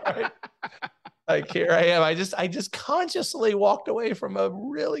 Right? Like here I am. I just consciously walked away from a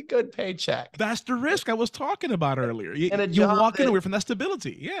really good paycheck. That's the risk I was talking about earlier. In a You're job walking that, away from that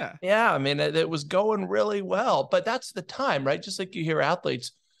stability. Yeah. yeah, I mean, it was going really well, but that's the time, right? Just like you hear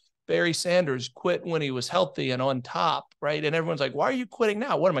athletes, Barry Sanders quit when he was healthy and on top, right? And everyone's like, why are you quitting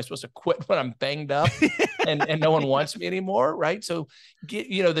now? What am I supposed to quit when I'm banged up and no one wants me anymore, right? So get,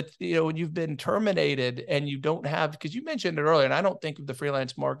 when you've been terminated and you don't have, because you mentioned it earlier, and I don't think of the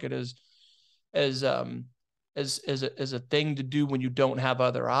freelance market as as a thing to do when you don't have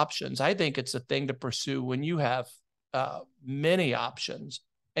other options. I think it's a thing to pursue when you have many options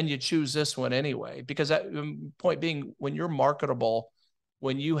and you choose this one anyway. Because that point being, when you're marketable,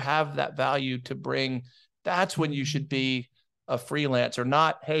 when you have that value to bring, that's when you should be a freelancer.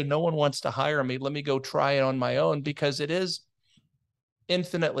 Not, hey, no one wants to hire me, let me go try it on my own, because it is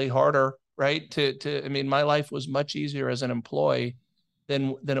infinitely harder, right? I mean, my life was much easier as an employee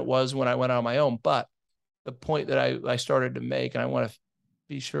than it was when I went on my own. But the point that I started to make, and I want to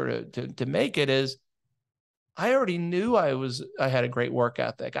be sure to make it, is I already knew I had a great work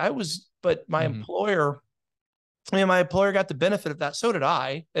ethic. But my employer, my employer got the benefit of that. So did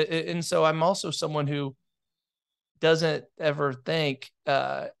I. And so I'm also someone who doesn't ever think,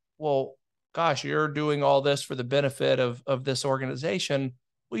 well, gosh, you're doing all this for the benefit of this organization.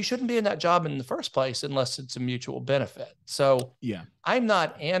 Well, you shouldn't be in that job in the first place unless it's a mutual benefit. So Yeah. I'm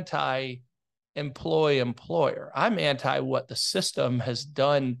not anti employer. I'm anti what the system has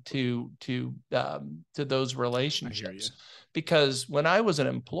done to those relationships. Because when I was an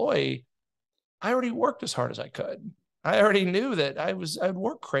employee, I already worked as hard as I could. I already knew that I'd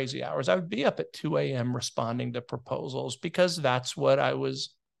work crazy hours. I would be up at 2 a.m. responding to proposals, because that's what I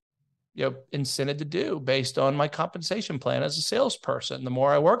was, incented to do based on my compensation plan as a salesperson. The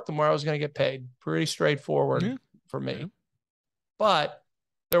more I worked, the more I was going to get paid. Pretty straightforward for me. Yeah. But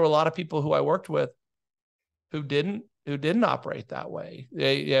there were a lot of people who I worked with who didn't operate that way.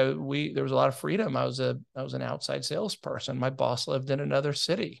 There was a lot of freedom. I was an outside salesperson. My boss lived in another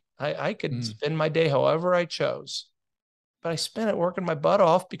city. I could spend my day however I chose, but I spent it working my butt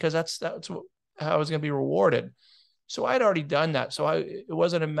off because that's how I was going to be rewarded. So I'd already done that. So it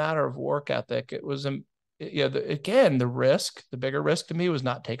wasn't a matter of work ethic. It was, again, the bigger risk to me was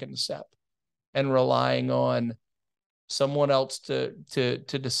not taking the step and relying on someone else to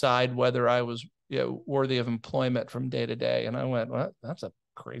decide whether I was, worthy of employment from day to day. And I went, well, that's a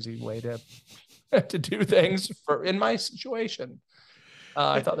crazy way to do things in my situation.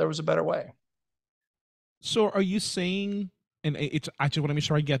 I thought there was a better way. So are you saying, and I just want to make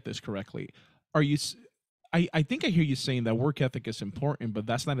sure I get this correctly. I think I hear you saying that work ethic is important, but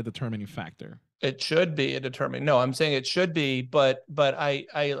that's not a determining factor. It should be a determining. No, I'm saying it should be, but I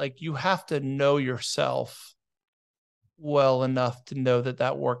like, you have to know yourself well enough to know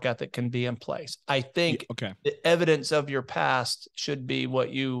that work ethic can be in place. I think the evidence of your past should be what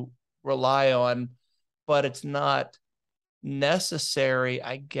you rely on, but it's not necessary,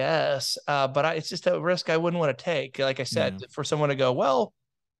 I guess. But it's just a risk I wouldn't want to take. Like I said, for someone to go, well,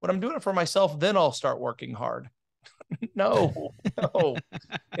 when I'm doing it for myself, then I'll start working hard. No,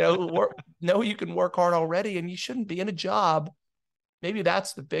 you can work hard already, and you shouldn't be in a job. Maybe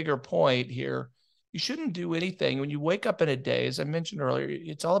that's the bigger point here. You shouldn't do anything when you wake up in a day. As I mentioned earlier,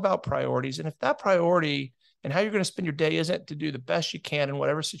 it's all about priorities. And if that priority and how you're going to spend your day isn't to do the best you can in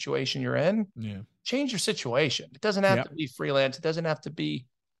whatever situation you're in, change your situation. It doesn't have to be freelance. It doesn't have to be,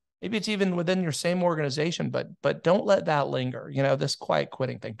 maybe it's even within your same organization, but don't let that linger. This quiet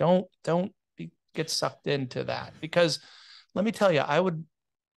quitting thing. Don't get sucked into that, because let me tell you, I would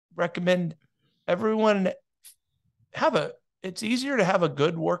recommend everyone it's easier to have a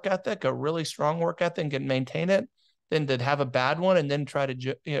good work ethic, a really strong work ethic, and maintain it, than to have a bad one and then try to,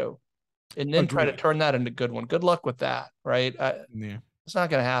 try to turn that into a good one. Good luck with that, right? It's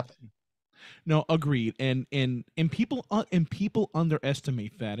not going to happen. No, agreed. And people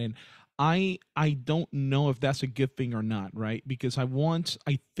underestimate that. And I don't know if that's a good thing or not, right? Because I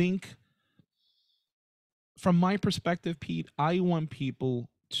think from my perspective, Pete, I want people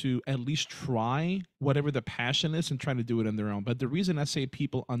to at least try whatever the passion is and try to do it on their own. But the reason I say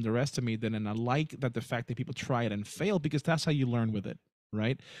people underestimate that, and I like that the fact that people try it and fail, because that's how you learn with it,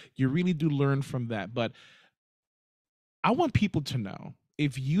 right? You really do learn from that. But I want people to know,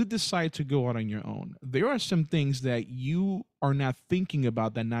 if you decide to go out on your own, there are some things that you are not thinking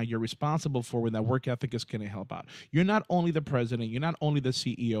about that now you're responsible for, when that work ethic is going to help out. You're not only the president, you're not only the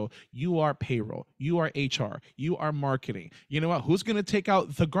CEO, you are payroll, you are HR, you are marketing. You know what? Who's going to take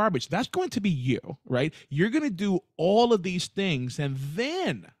out the garbage? That's going to be you, right? You're going to do all of these things, and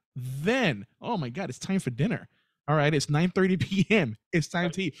then Then, oh my God, it's time for dinner. All right, it's 9:30 p.m. It's time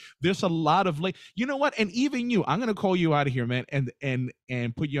to eat. There's a lot of late. You know what? And even you, I'm gonna call you out of here, man,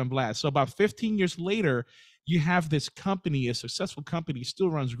 and put you on blast. So about 15 years later, you have this company, a successful company, still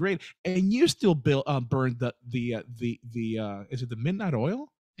runs great, and you still burn the is it the midnight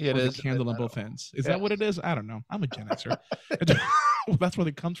oil It or the is candle on both ends? Is yeah. that what it is? I don't know. I'm a Gen Xer. That's where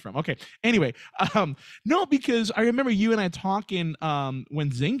it comes from. Okay. Anyway, no, because I remember you and I talking when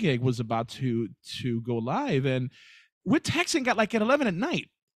Zengig was about to go live, and we're texting at like at 11 at night.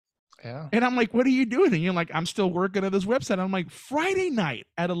 Yeah. And I'm like, what are you doing? And you're like, I'm still working on this website. I'm like, Friday night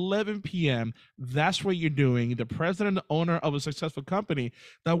at 11 p.m. That's what you're doing. The president and owner of a successful company,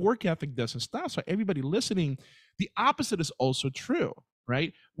 that work ethic doesn't stop. So everybody listening, the opposite is also true,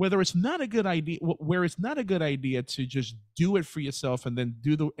 right? Whether it's not a good idea, where it's not a good idea to just do it for yourself and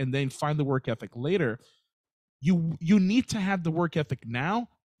then find the work ethic later. You need to have the work ethic now,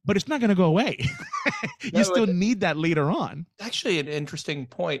 but it's not going to go away. You still need that later on. Actually, an interesting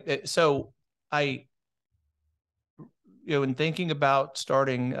point. So I, in thinking about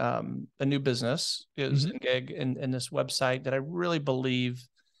starting a new business, is Zengig and this website, that I really believe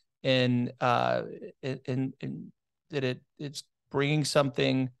in that it's bringing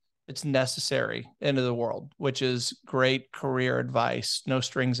something that's necessary into the world, which is great career advice, no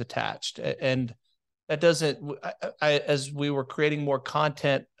strings attached. And that doesn't, as we were creating more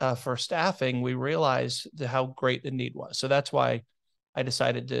content for staffing, we realized how great the need was. So that's why I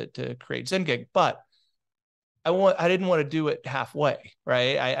decided to create Zengig. But I didn't want to do it halfway,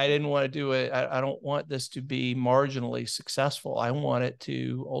 right? I didn't want to do it. I don't want this to be marginally successful. I want it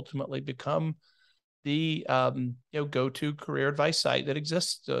to ultimately become the go-to career advice site that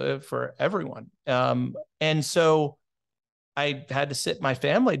exists for everyone. And so I had to sit my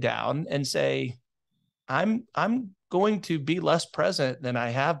family down and say, I'm going to be less present than I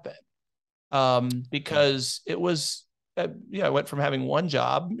have been, because it was, I went from having one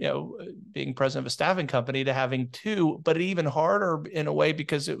job, being president of a staffing company, to having two, but even harder in a way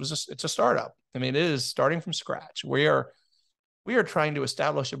because it's a startup. I mean, it is starting from scratch. We are trying to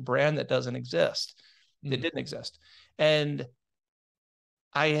establish a brand that doesn't exist, that didn't exist, and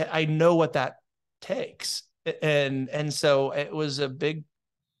I know what that takes, and so it was a big.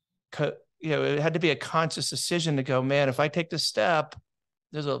 It had to be a conscious decision to go, man, if I take this step,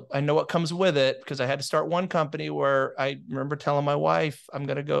 I know what comes with it, because I had to start one company where I remember telling my wife, I'm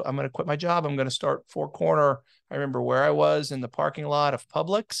going to quit my job. I'm going to start Four Corner. I remember where I was in the parking lot of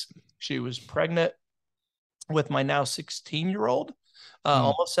Publix. She was pregnant with my now 16-year-old,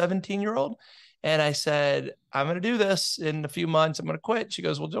 almost 17-year-old. And I said, I'm going to do this in a few months. I'm going to quit. She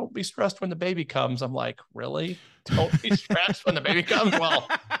goes, well, don't be stressed when the baby comes. I'm like, really? Don't be stressed when the baby comes? Well,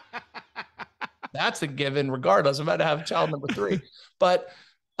 that's a given regardless. I'm about to have child number 3. But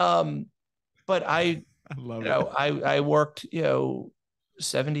I love it. I worked,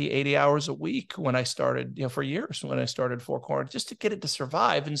 70, 80 hours a week when I started, for years when I started Four Corner, just to get it to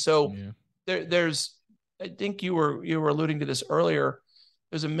survive. And so there's, I think you were alluding to this earlier.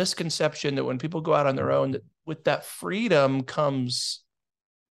 There's a misconception that when people go out on their own, that with that freedom comes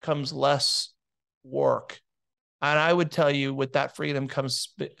less work. And I would tell you, with that freedom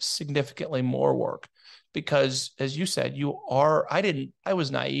comes significantly more work, because, as you said, I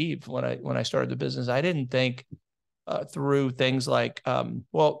was naive when I started the business. I didn't think through things like,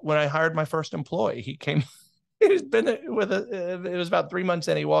 when I hired my first employee, he came, he's been with it was about 3 months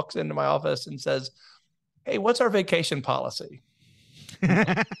in, he walks into my office and says, hey, what's our vacation policy?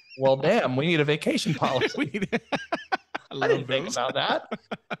 Well, damn, we need a vacation policy. I didn't think about that.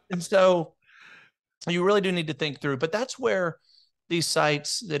 And so you really do need to think through, but that's where these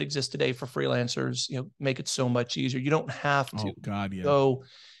sites that exist today for freelancers, make it so much easier. You don't have to go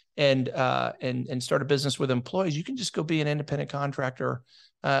and start a business with employees. You can just go be an independent contractor,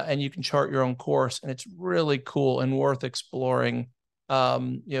 and you can chart your own course, and it's really cool and worth exploring.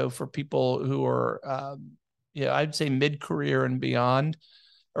 For people who are, I'd say mid-career and beyond.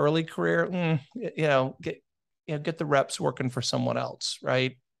 Early career, get the reps working for someone else,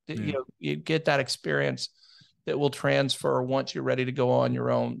 right? You get that experience that will transfer once you're ready to go on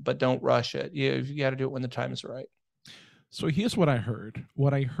your own, but don't rush it. You got to do it when the time is right. So here's what I heard.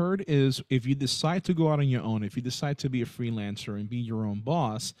 What I heard is, if you decide to go out on your own, if you decide to be a freelancer and be your own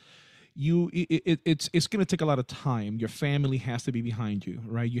boss, it's going to take a lot of time. Your family has to be behind you,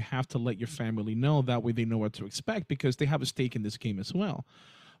 right? You have to let your family know, that way they know what to expect, because they have a stake in this game as well.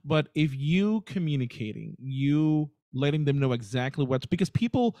 But if you communicating, you letting them know exactly because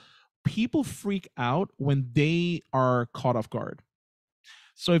people freak out when they are caught off guard.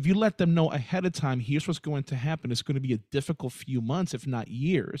 So if you let them know ahead of time, here's what's going to happen. It's going to be a difficult few months, if not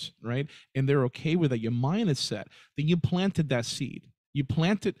years, right? And they're okay with it. Your mind is set. Then you planted that seed. You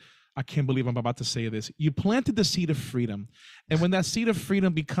planted, I can't believe I'm about to say this. You planted the seed of freedom. And when that seed of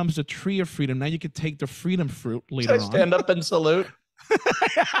freedom becomes a tree of freedom, now you can take the freedom fruit later Should I stand up and salute?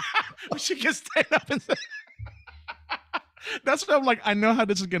 She can stand up and say, that's what I'm like. I know how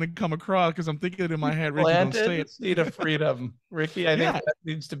this is going to come across because I'm thinking it in my head. Ricky, don't say it. Seed of freedom. Ricky, I think that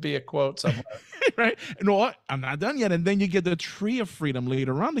needs to be a quote somewhere. Right? You know what? I'm not done yet. And then you get the tree of freedom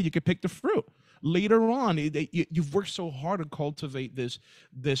later on that you can pick the fruit. Later on, you've worked so hard to cultivate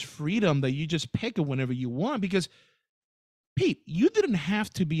this freedom that you just pick it whenever you want. Because, Pete, you didn't have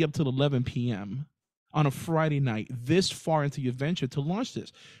to be up till 11 p.m. on a Friday night this far into your venture to launch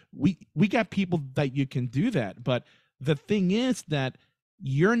this. We got people that you can do that, but the thing is that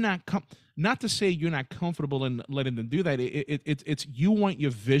you're not not to say you're not comfortable in letting them do that. It's you want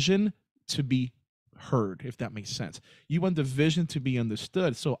your vision to be heard, if that makes sense. You want the vision to be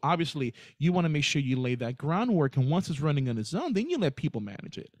understood. So obviously you want to make sure you lay that groundwork, and once it's running on its own, then you let people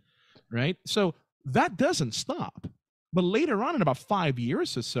manage it, right? So that doesn't stop. But later on, in about 5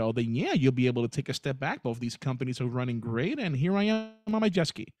 years or so, then yeah, you'll be able to take a step back. Both these companies are running great, and here I am on my jet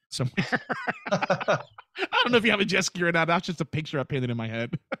ski somewhere. I don't know if you have a jet ski or not. That's just a picture I painted in my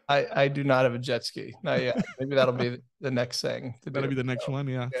head. I do not have a jet ski. Not yet. Maybe that'll be the next thing. That'll be the next one,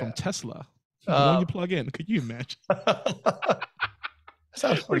 yeah. From Tesla. The Um, one you plug in. Could you imagine?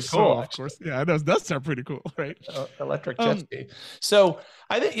 Sounds pretty So, cool. of course. Yeah, it does sound pretty cool, right? Electric jet ski. So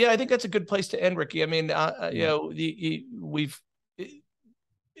I think that's a good place to end, Ricky. I mean, you know, it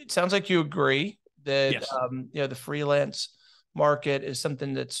sounds like you agree that Yes. you know, the freelance market is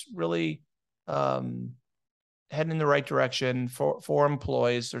something that's really heading in the right direction for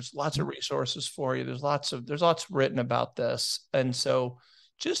employees. There's lots of resources for you. There's lots written about this, and so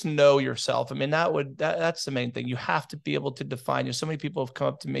just know yourself. I mean, that's the main thing. You have to be able to define. You know, so many people have come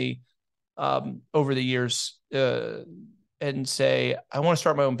up to me over the years and say, "I want to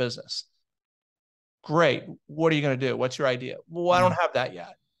start my own business." Great. What are you going to do? What's your idea? Well, I don't have that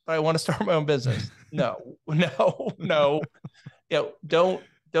yet, but I want to start my own business. No. You know,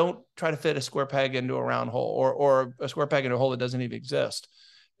 don't try to fit a square peg into a round hole, or a square peg into a hole that doesn't even exist.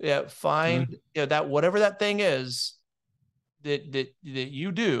 Yeah, find you know, that whatever that thing is that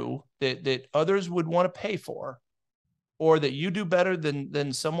you do that others would want to pay for, or that you do better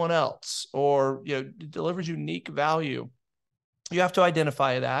than someone else, or you know, delivers unique value. You have to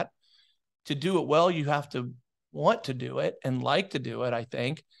identify that. To do it well, you have to want to do it and like to do it, I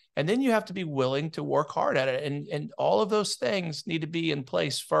think. And then you have to be willing to work hard at it. And all of those things need to be in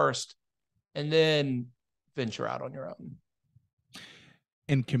place first, and then venture out on your own.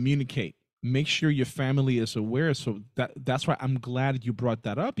 And communicate. Make sure your family is aware. So that's why I'm glad you brought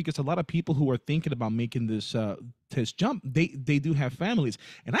that up, because a lot of people who are thinking about making this jump, they do have families.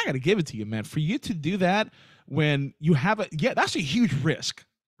 And I got to give it to you, man. For you to do that when you have that's a huge risk,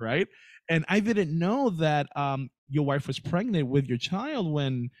 right? And I didn't know that your wife was pregnant with your child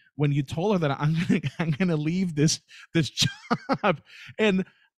when you told her that I'm gonna leave this job. And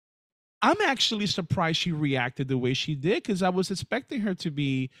I'm actually surprised she reacted the way she did, because I was expecting her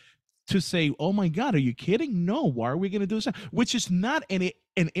to say, "Oh my God, are you kidding? No, why are we going to do this?" Which is not an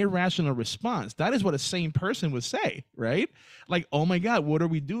irrational response. That is what a sane person would say, right? Like, "Oh my God, what are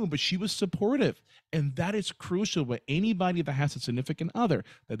we doing?" But she was supportive. And that is crucial with anybody that has a significant other,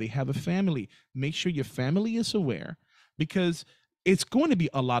 that they have a family. Make sure your family is aware, because it's going to be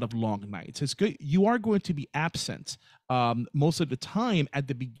a lot of long nights. It's good. You are going to be absent most of the time at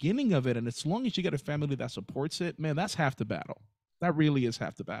the beginning of it. And as long as you get a family that supports it, man, that's half the battle. That really is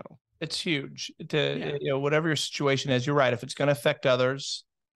half the battle. It's huge to, you know, whatever your situation is. You're right. If it's going to affect others,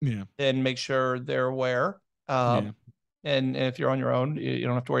 then make sure they're aware. And if you're on your own, you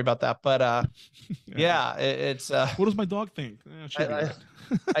don't have to worry about that. But it's what does my dog think?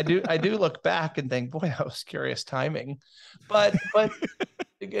 I do look back and think, boy, that was curious timing. But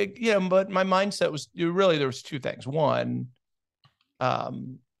you know, but my mindset was there was two things. One,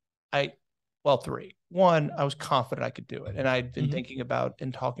 three. One, I was confident I could do it, and I'd been thinking about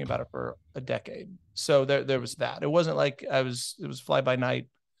and talking about it for a decade. So there was that. It wasn't like it was fly by night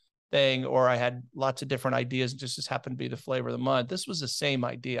thing, or I had lots of different ideas and just happened to be the flavor of the month. This was the same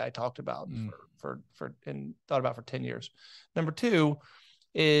idea I talked about for and thought about for 10 years. Number two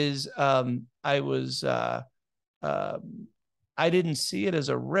is I didn't see it as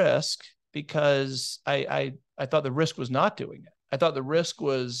a risk, because I thought the risk was not doing it. I thought the risk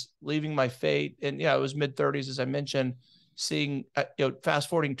was leaving my fate. And it was mid-30s, as I mentioned, seeing, fast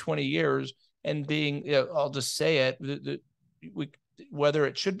forwarding 20 years and being, I'll just say it, whether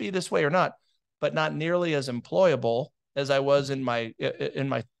it should be this way or not, but not nearly as employable as I was in my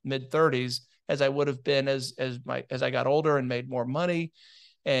mid 30s as I would have been as I got older and made more money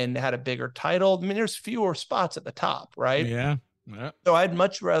and had a bigger title. I mean, there's fewer spots at the top, right? Yeah. Yeah. So I'd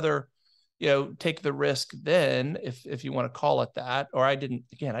much rather, take the risk then, if you want to call it that. Or I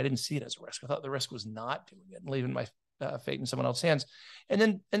didn't see it as a risk. I thought the risk was not doing it and leaving my fate in someone else's hands. And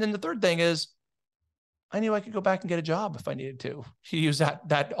then the third thing is, I knew I could go back and get a job if I needed to. He used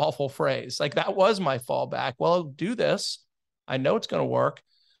that awful phrase. Like, that was my fallback. Well, I'll do this. I know it's going to work.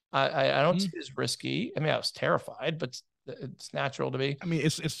 I don't see it as risky. I mean, I was terrified, but it's natural to be. I mean,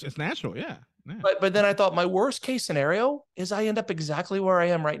 it's natural. Yeah. Yeah. But then I thought my worst case scenario is I end up exactly where I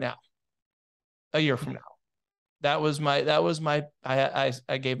am right now, a year from now. That was my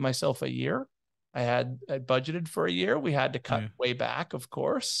I gave myself a year. I budgeted for a year. We had to cut way back, of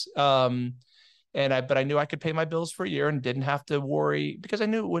course. But I knew I could pay my bills for a year and didn't have to worry, because I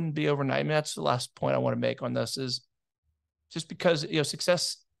knew it wouldn't be overnight. I mean, that's the last point I want to make on this, is just because,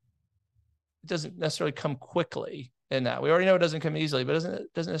 success doesn't necessarily come quickly in that. We already know it doesn't come easily, but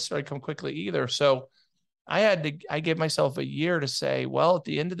it doesn't necessarily come quickly either. So I gave myself a year to say, well, at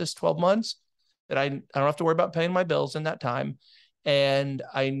the end of this 12 months that I don't have to worry about paying my bills in that time. And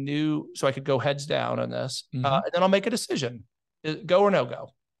I knew, so I could go heads down on this. And then I'll make a decision, go or no go.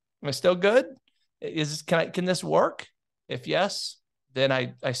 Am I still good? Can this work? If yes, then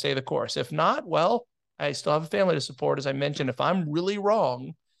I stay the course. If not, well, I still have a family to support. As I mentioned, if I'm really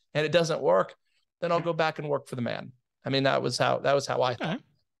wrong and it doesn't work, then I'll go back and work for the man. I mean, that was how I thought.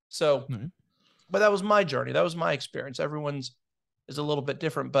 So, but that was my journey. That was my experience. Everyone's is a little bit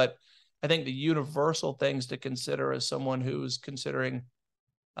different, but I think the universal things to consider as someone who's considering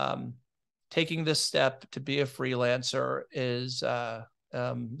taking this step to be a freelancer is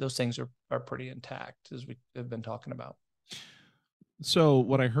those things are pretty intact, as we have been talking about. So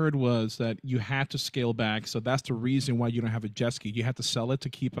what I heard was that you had to scale back. So that's the reason why you don't have a jet ski. You had to sell it to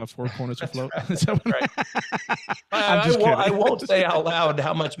keep Four Corners afloat. Right. I won't say out loud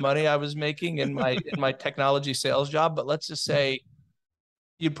how much money I was making in my technology sales job, but let's just say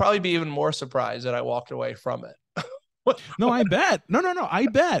you'd probably be even more surprised that I walked away from it. No, I bet. No. I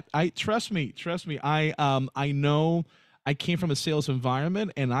bet. Trust me. I know. I came from a sales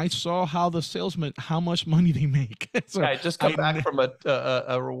environment, and I saw how much money they make. So I just come back from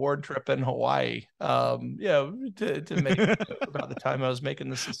a reward trip in Hawaii. To make about the time I was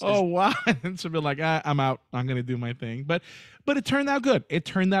making this decision. Oh wow! And so be like, I'm out. I'm gonna do my thing. But it turned out good. It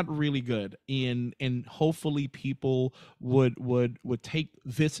turned out really good, and hopefully people would take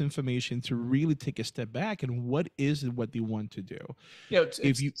this information to really take a step back and what they want to do.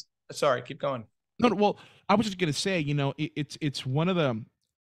 Sorry, keep going. No, well, I was just gonna say, it's one of the,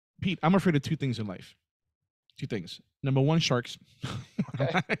 Pete, I'm afraid of two things in life. Two things. Number one, sharks.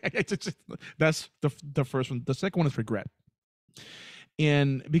 Okay. That's the first one. The second one is regret.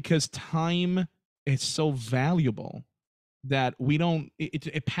 And because time is so valuable that we don't,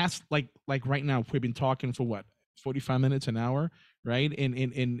 it passed like right now, we've been talking for what, 45 minutes, an hour, right?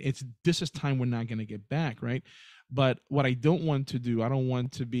 And this is time we're not gonna get back, right? But what I don't want to do, I don't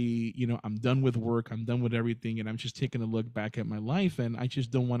want to be, I'm done with work, I'm done with everything, and I'm just taking a look back at my life, and I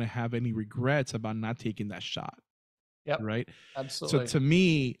just don't want to have any regrets about not taking that shot. Yep. Right? Absolutely. So to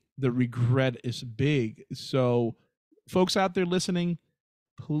me, the regret is big. So folks out there listening,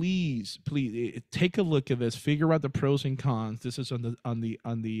 please take a look at this, figure out the pros and cons. This is on the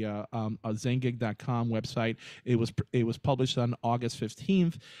zengig.com website. It was published on August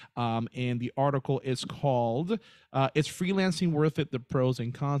 15th, and the article is called "Is Freelancing Worth It? The Pros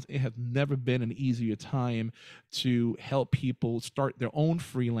and Cons." It has never been an easier time to help people start their own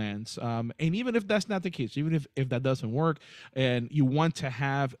freelance, and even if that's not the case, even if that doesn't work and you want to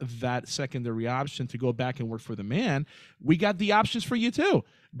have that secondary option to go back and work for the man, we got the options for you too.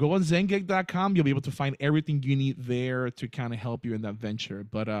 Go on zengig.com. You'll be able to find everything you need there to kind of help you in that venture.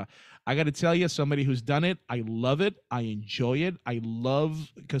 But I got to tell you, somebody who's done it, I love it. I enjoy it.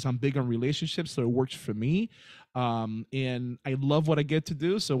 Because I'm big on relationships, so it works for me. And I love what I get to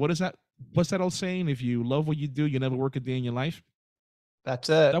do. So what's that old saying? If you love what you do, you never work a day in your life. That's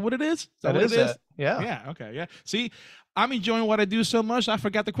it. Is that what it is? That is it. Yeah. Yeah. Okay. Yeah. See, I'm enjoying what I do so much. I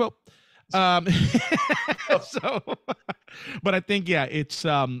forgot the quote. But I think, yeah, it's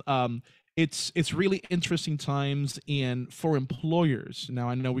really interesting times, and for employers. Now,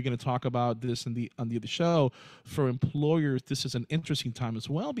 I know we're going to talk about this on the show. For employers, this is an interesting time as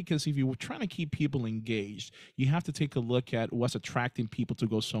well, because if you're trying to keep people engaged, you have to take a look at what's attracting people to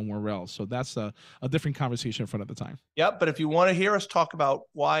go somewhere else. So that's a different conversation for another time. Yep. But if you want to hear us talk about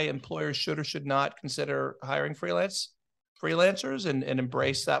why employers should or should not consider hiring freelance, freelancers and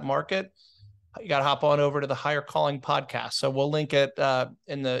embrace that market, you got to hop on over to the Higher Calling podcast. So we'll link it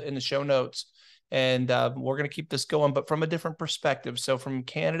in the show notes, and we're going to keep this going, but from a different perspective. So from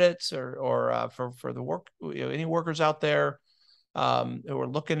candidates or for the work, any workers out there who are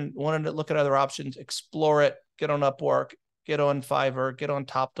wanting to look at other options, explore it, get on Upwork, get on Fiverr, get on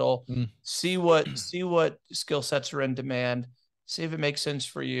Toptal, see what skill sets are in demand, see if it makes sense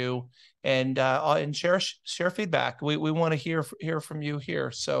for you, and share feedback. We want to hear from you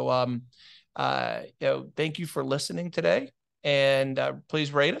here. So thank you for listening today, and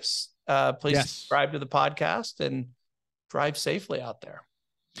please rate us. Please subscribe to the podcast and drive safely out there.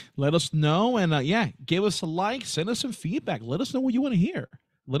 Let us know, and give us a like, send us some feedback. Let us know what you want to hear.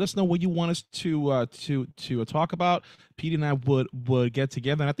 Let us know what you want us to talk about. Pete and I would get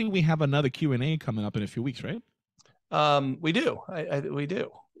together, and I think we have another Q&A coming up in a few weeks, right? We do. We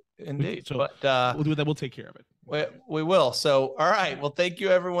do indeed. But we'll do that. We'll take care of it. We will. So, all right. Well, thank you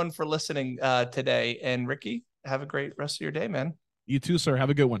everyone for listening today. And Ricky, have a great rest of your day, man. You too, sir. Have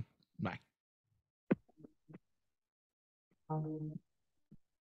a good one. Bye.